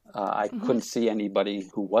 I couldn't see anybody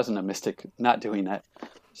who wasn't a mystic not doing that.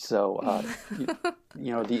 So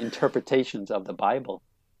the interpretations of the Bible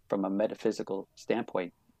from a metaphysical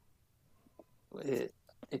standpoint, it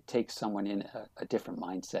takes someone in a different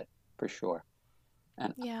mindset for sure.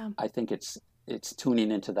 And I think it's tuning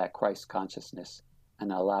into that Christ consciousness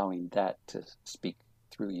and allowing that to speak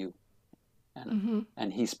through you.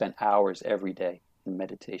 And he spent hours every day in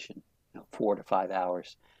meditation, 4 to 5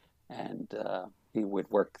 hours, and he would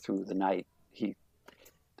work through the night.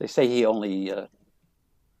 They say he only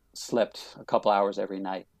slept a couple hours every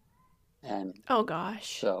night. And oh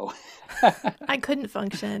gosh, so I couldn't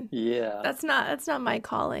function. Yeah, that's not my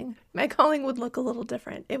calling. My calling would look a little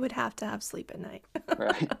different. It would have to have sleep at night.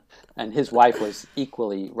 Right. And his wife was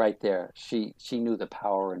equally right there. She knew the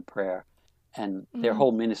power in prayer, and their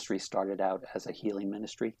whole ministry started out as a healing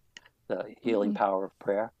ministry, the healing power of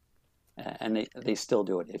prayer, and they still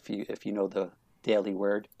do it. If you know the Daily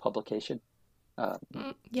Word publication.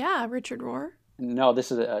 Yeah, Richard Rohr. No,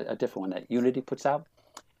 this is a different one that Unity puts out.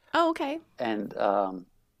 Oh, okay. And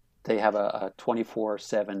they have a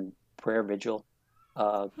 24/7 prayer vigil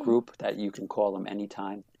group that you can call them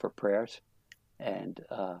anytime for prayers. And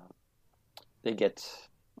they get,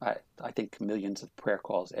 I think, millions of prayer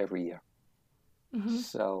calls every year.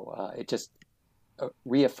 So it just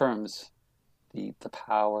reaffirms the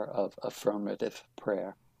power of affirmative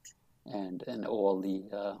prayer and all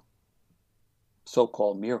the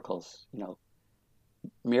so-called miracles.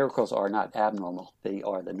 Miracles are not abnormal. They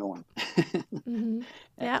are the norm.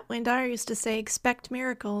 Yeah, Wayne Dyer used to say, expect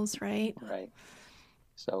miracles, right? Right.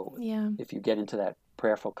 So if you get into that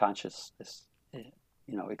prayerful consciousness,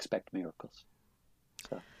 expect miracles.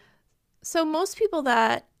 So most people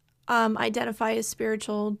that identify as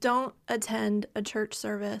spiritual don't attend a church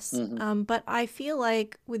service, but I feel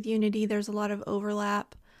like with Unity there's a lot of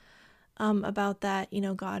overlap about that,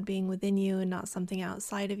 God being within you and not something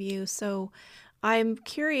outside of you. So I'm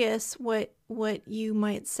curious what you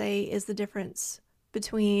might say is the difference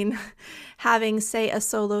between having, say, a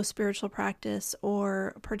solo spiritual practice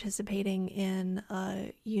or participating in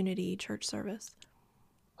a Unity church service.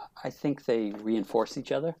 I think they reinforce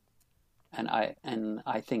each other, and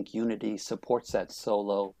I think Unity supports that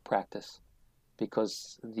solo practice,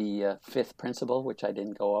 because the fifth principle, which I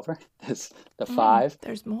didn't go over, is the 5.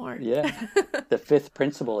 There's more. Yeah. The fifth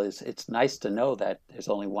principle is, it's nice to know that there's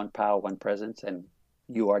only one power, one presence, and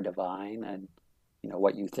you are divine, and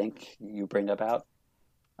what you think you bring about,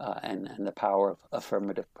 and the power of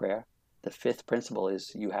affirmative prayer. The fifth principle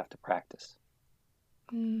is you have to practice.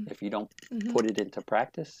 If you don't put it into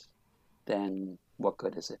practice, then what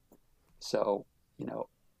good is it? So,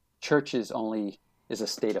 church is a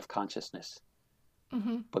state of consciousness.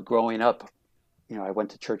 But growing up, I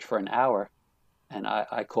went to church for an hour, and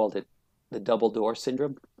I called it the double door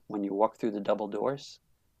syndrome. When you walk through the double doors,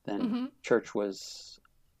 then church was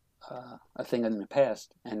a thing in the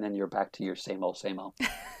past, and then you're back to your same old, same old.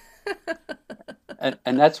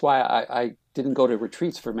 and that's why didn't go to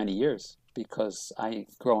retreats for many years because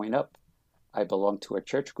growing up, I belonged to a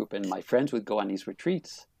church group, and my friends would go on these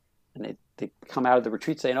retreats, and they come out of the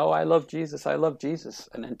retreat saying, "Oh, I love Jesus, I love Jesus,"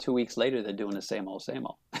 and then 2 weeks later they're doing the same old, same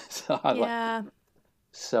old.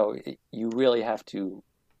 So you really have to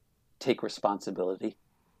take responsibility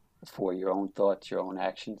for your own thoughts, your own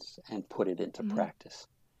actions, and put it into practice.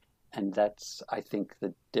 And that's, I think,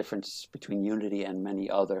 the difference between Unity and many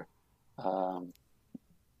other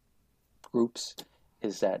groups,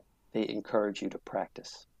 is that they encourage you to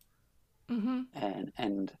practice.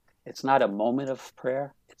 And it's not a moment of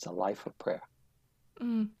prayer, it's a life of prayer.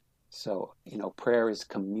 So, prayer is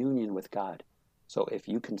communion with God. So if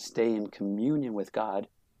you can stay in communion with God,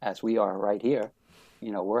 as we are right here,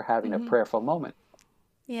 we're having a prayerful moment.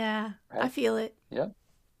 Yeah, right? I feel it. Yeah.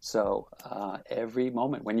 So every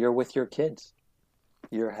moment, when you're with your kids,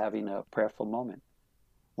 you're having a prayerful moment.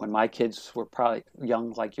 When my kids were probably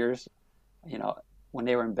young like yours, when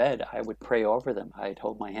they were in bed, I would pray over them. I'd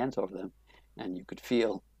hold my hands over them, and I could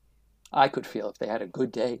feel if they had a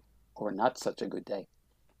good day or not such a good day.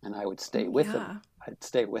 And I would stay with them. I'd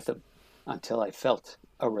stay with them until I felt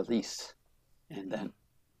a release. And then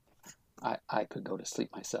I could go to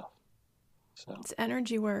sleep myself. So it's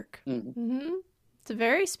energy work. It's a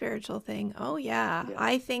very spiritual thing. Oh, yeah.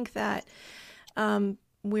 I think that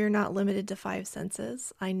we're not limited to 5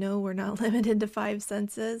 senses. I know we're not limited to 5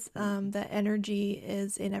 senses. That energy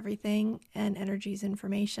is in everything, and energy is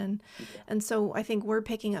information. And so I think we're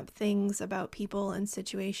picking up things about people and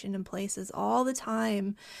situation and places all the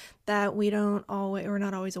time that we're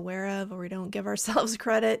not always aware of, or we don't give ourselves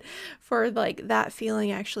credit for, like, that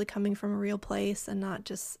feeling actually coming from a real place and not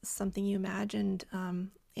just something you imagined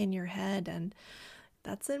in your head. And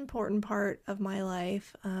that's an important part of my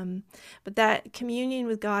life. But that communion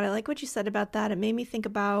with God, I like what you said about that. It made me think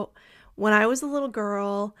about when I was a little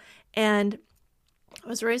girl, and I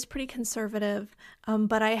was raised pretty conservative,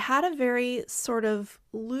 but I had a very sort of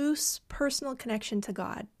loose personal connection to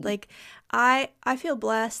God. Like, I feel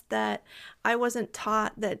blessed that I wasn't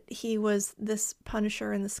taught that he was this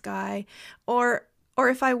punisher in the sky, or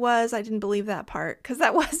if I was, I didn't believe that part, because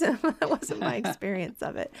that wasn't my experience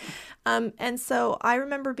of it. And so I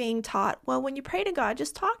remember being taught, well, when you pray to God,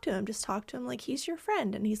 just talk to him like he's your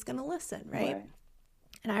friend and he's going to listen, right?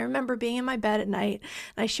 And I remember being in my bed at night,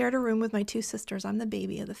 and I shared a room with my 2 sisters. I'm the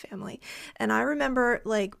baby of the family. And I remember,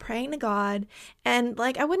 like, praying to God, and,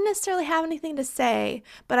 like, I wouldn't necessarily have anything to say,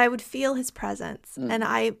 but I would feel his presence. And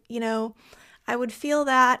I would feel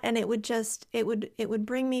that, and it would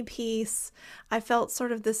bring me peace. I felt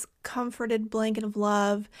sort of this comforted blanket of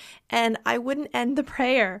love, and I wouldn't end the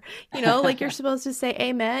prayer, like you're supposed to say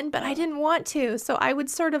amen, but I didn't want to. So I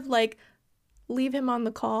would sort of, like, leave him on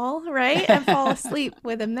the call, right? And fall asleep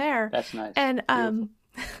with him there. That's nice. And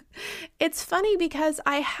it's funny because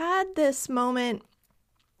I had this moment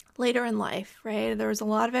later in life, right? There was a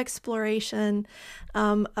lot of exploration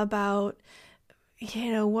about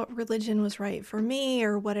what religion was right for me,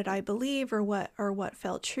 or what did I believe, or what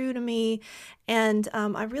felt true to me. And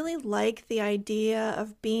I really like the idea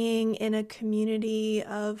of being in a community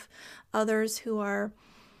of others who are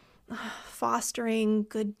fostering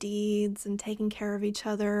good deeds and taking care of each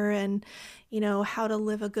other, and how to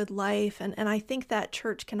live a good life. And I think that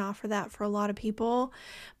church can offer that for a lot of people,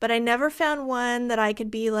 but I never found one that I could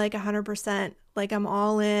be like 100%, like, I'm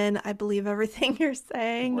all in, I believe everything you're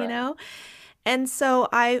saying, Right. And so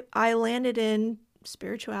I landed in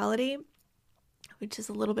spirituality, which is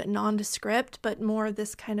a little bit nondescript, but more of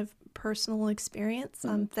this kind of personal experience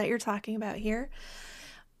that you're talking about here.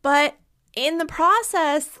 But in the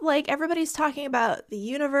process, like, everybody's talking about the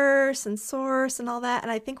universe and source and all that,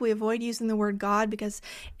 and I think we avoid using the word God because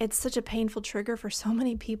it's such a painful trigger for so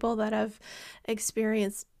many people that have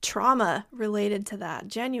experienced trauma related to that,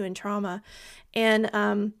 genuine trauma.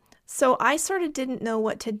 And so I sort of didn't know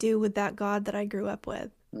what to do with that God that I grew up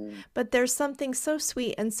with. But there's something so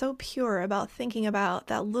sweet and so pure about thinking about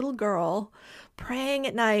that little girl praying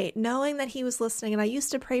at night, knowing that he was listening. And I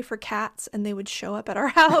used to pray for cats, and they would show up at our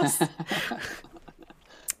house.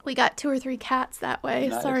 We got 2 or 3 cats that way.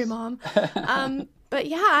 Nice. Sorry, Mom. But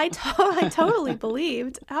yeah, I totally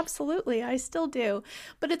believed. Absolutely. I still do.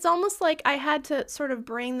 But it's almost like I had to sort of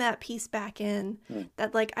bring that piece back in,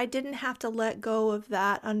 that, like, I didn't have to let go of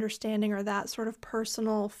that understanding or that sort of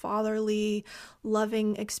personal, fatherly,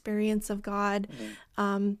 loving experience of God,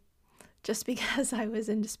 just because I was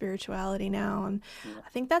into spirituality now. And I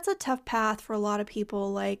think that's a tough path for a lot of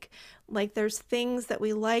people. Like there's things that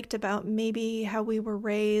we liked about maybe how we were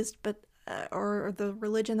raised, but or the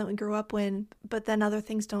religion that we grew up in, but then other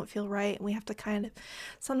things don't feel right, and we have to kind of,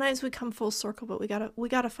 sometimes we come full circle, but we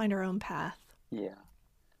gotta find our own path. Yeah.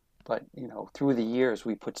 But, through the years,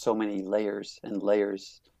 we put so many layers and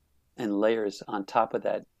layers and layers on top of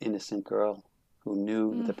that innocent girl who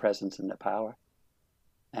knew the presence and the power.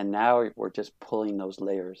 And now we're just pulling those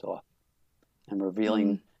layers off and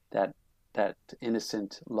revealing that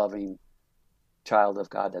innocent, loving child of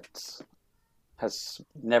God has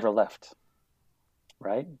never left,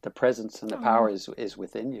 right? The presence and the power is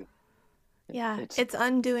within you. Yeah, it's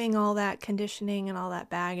undoing all that conditioning and all that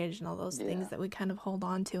baggage and all those things that we kind of hold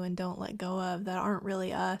on to and don't let go of that aren't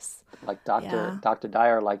really us. Like Dr.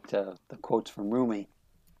 Dyer liked the quotes from Rumi.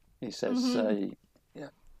 He says,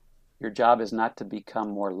 your job is not to become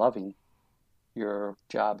more loving. Your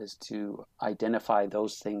job is to identify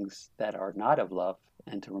those things that are not of love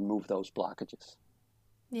and to remove those blockages.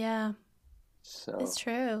 Yeah, so it's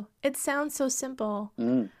true. It sounds so simple.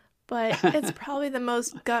 But it's probably the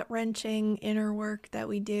most gut-wrenching inner work that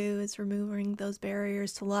we do is removing those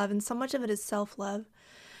barriers to love. And so much of it is self-love,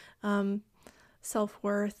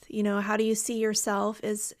 self-worth. How do you see yourself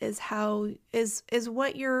is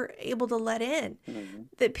what you're able to let in.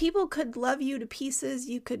 That people could love you to pieces.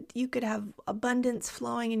 You could have abundance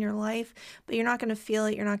flowing in your life, but you're not going to feel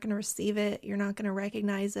it. You're not going to receive it. You're not going to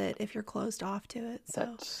recognize it if you're closed off to it.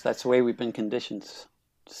 So that's the way we've been conditioned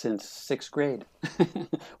since 6th grade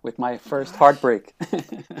with my first heartbreak.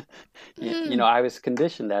 I was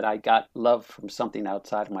conditioned that I got love from something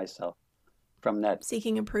outside of myself, from that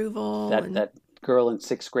seeking approval, that girl in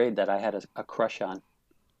 6th grade that I had a crush on.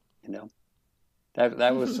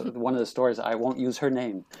 That was one of the stories. I won't use her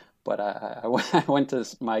name, but I went to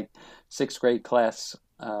my 6th grade class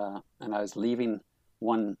and I was leaving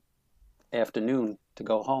one afternoon to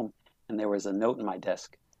go home, and there was a note in my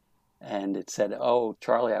desk. And it said, "Oh,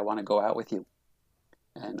 Charlie, I want to go out with you."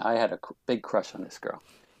 And I had a big crush on this girl.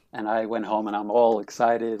 And I went home and I'm all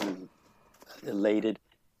excited and elated.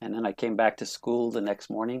 And then I came back to school the next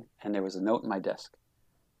morning and there was a note in my desk.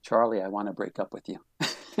 "Charlie, I want to break up with you."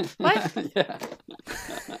 What? Yeah.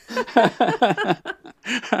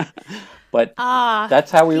 But that's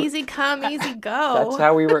how we easy come, easy go.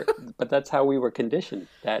 That's how we were conditioned.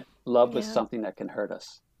 That love was something that can hurt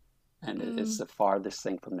us. And it's the farthest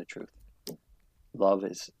thing from the truth. Love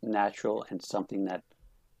is natural and something that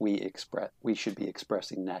we should be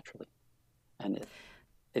expressing naturally. And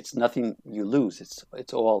it's nothing you lose.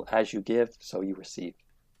 It's all as you give, so you receive.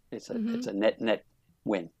 It's a net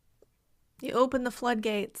win. You open the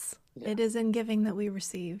floodgates. Yeah. It is in giving that we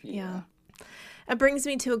receive. Yeah. It brings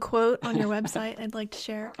me to a quote on your website I'd like to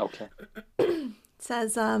share. Okay. It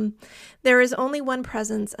says, there is only one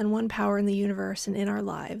presence and one power in the universe and in our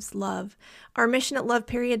lives, love. Our mission at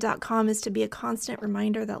loveperiod.com is to be a constant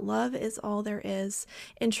reminder that love is all there is.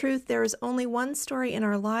 In truth, there is only one story in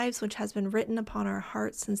our lives which has been written upon our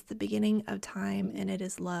hearts since the beginning of time, and it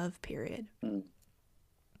is love, period.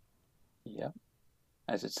 Yeah.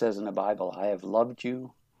 As it says in the Bible, I have loved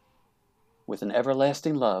you with an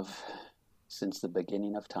everlasting love since the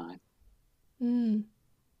beginning of time.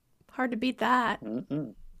 Hard to beat that.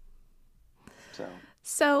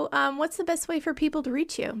 So, what's the best way for people to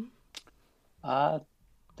reach you?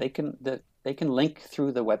 They can link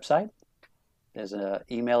through the website. There's an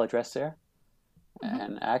email address there,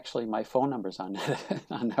 and actually my phone number's on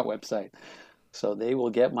that website, so they will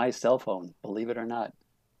get my cell phone, believe it or not.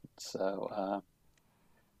 So,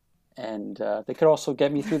 and they could also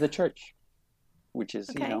get me through the church, which is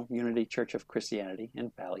Unity Church of Christianity in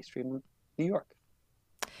Valley Stream, New York.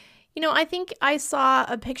 I think I saw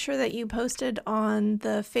a picture that you posted on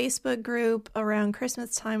the Facebook group around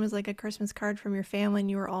Christmas time. It was like a Christmas card from your family, and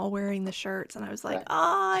you were all wearing the shirts. And I was like,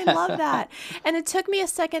 I love that. And it took me a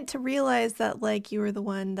second to realize that, like, you were the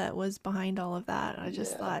one that was behind all of that. And I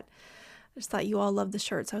just thought you all loved the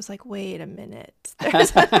shirts. I was like, wait a minute,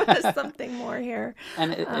 there's something more here.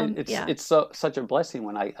 And it's such a blessing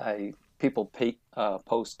when people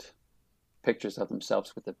post pictures of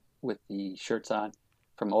themselves with the shirts on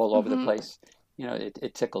from all over the place.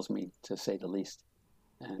 It tickles me, to say the least.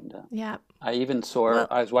 And I even saw,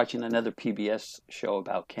 I was watching another PBS show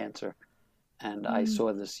about cancer, and I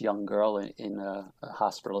saw this young girl in a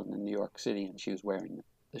hospital in New York City, and she was wearing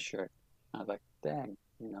the shirt. I was like, dang,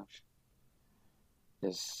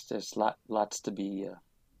 there's lots to be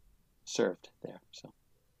served there. So.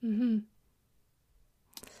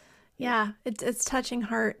 Yeah, it's touching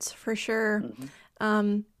hearts for sure.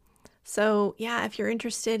 So yeah, if you're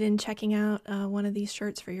interested in checking out one of these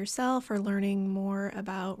shirts for yourself or learning more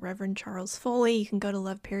about Reverend Charles Foley, you can go to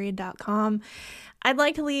loveperiod.com. I'd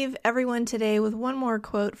like to leave everyone today with one more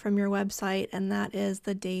quote from your website, and that is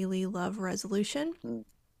the Daily Love Resolution.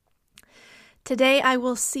 Today I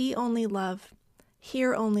will see only love,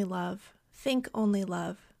 hear only love, think only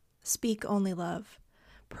love, speak only love,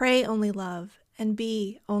 pray only love, and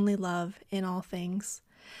be only love in all things.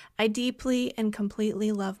 I deeply and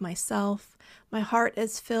completely love myself. My heart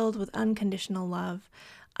is filled with unconditional love.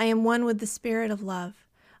 I am one with the spirit of love.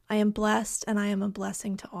 I am blessed and I am a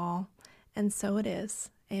blessing to all. And so it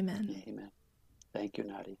is. Amen. Amen. Thank you,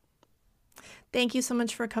 Nadia. Thank you so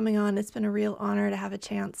much for coming on. It's been a real honor to have a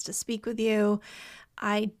chance to speak with you.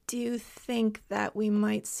 I do think that we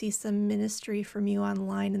might see some ministry from you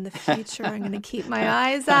online in the future. I'm going to keep my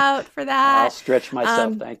eyes out for that. I'll stretch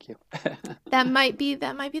myself. Thank you. That might be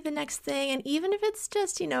the next thing. And even if it's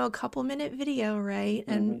just, a couple minute video, right?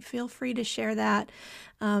 And feel free to share that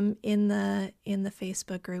in the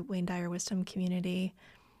Facebook group, Wayne Dyer Wisdom Community.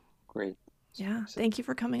 Great. Yeah. Thank you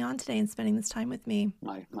for coming on today and spending this time with me.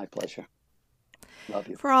 My pleasure. Love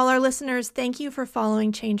you. For all our listeners, thank you for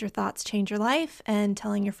following Change Your Thoughts, Change Your Life and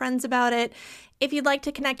telling your friends about it. If you'd like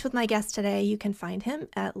to connect with my guest today, you can find him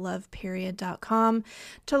at loveperiod.com.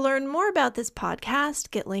 To learn more about this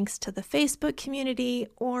podcast, get links to the Facebook community,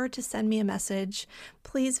 or to send me a message,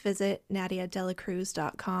 please visit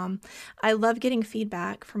nadiadelacruz.com. I love getting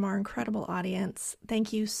feedback from our incredible audience.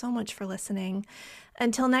 Thank you so much for listening.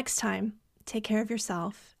 Until next time, take care of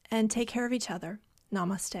yourself and take care of each other.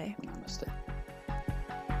 Namaste. Namaste.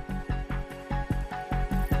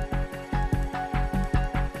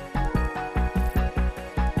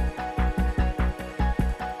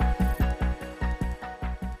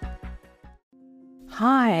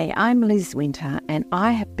 Hi, I'm Liz Winter, and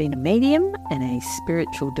I have been a medium and a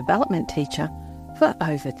spiritual development teacher for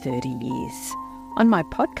over 30 years. On my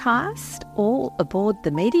podcast, All Aboard the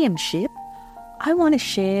Mediumship, I want to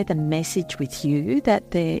share the message with you that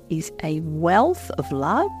there is a wealth of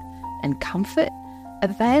love and comfort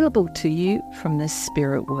available to you from the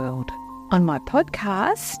spirit world. On my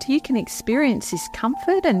podcast, you can experience this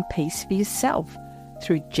comfort and peace for yourself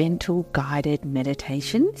through gentle guided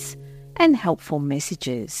meditations and helpful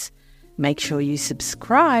messages. Make sure you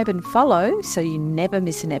subscribe and follow so you never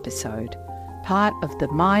miss an episode. Part of the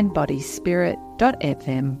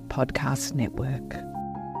mindbodyspirit.fm podcast network.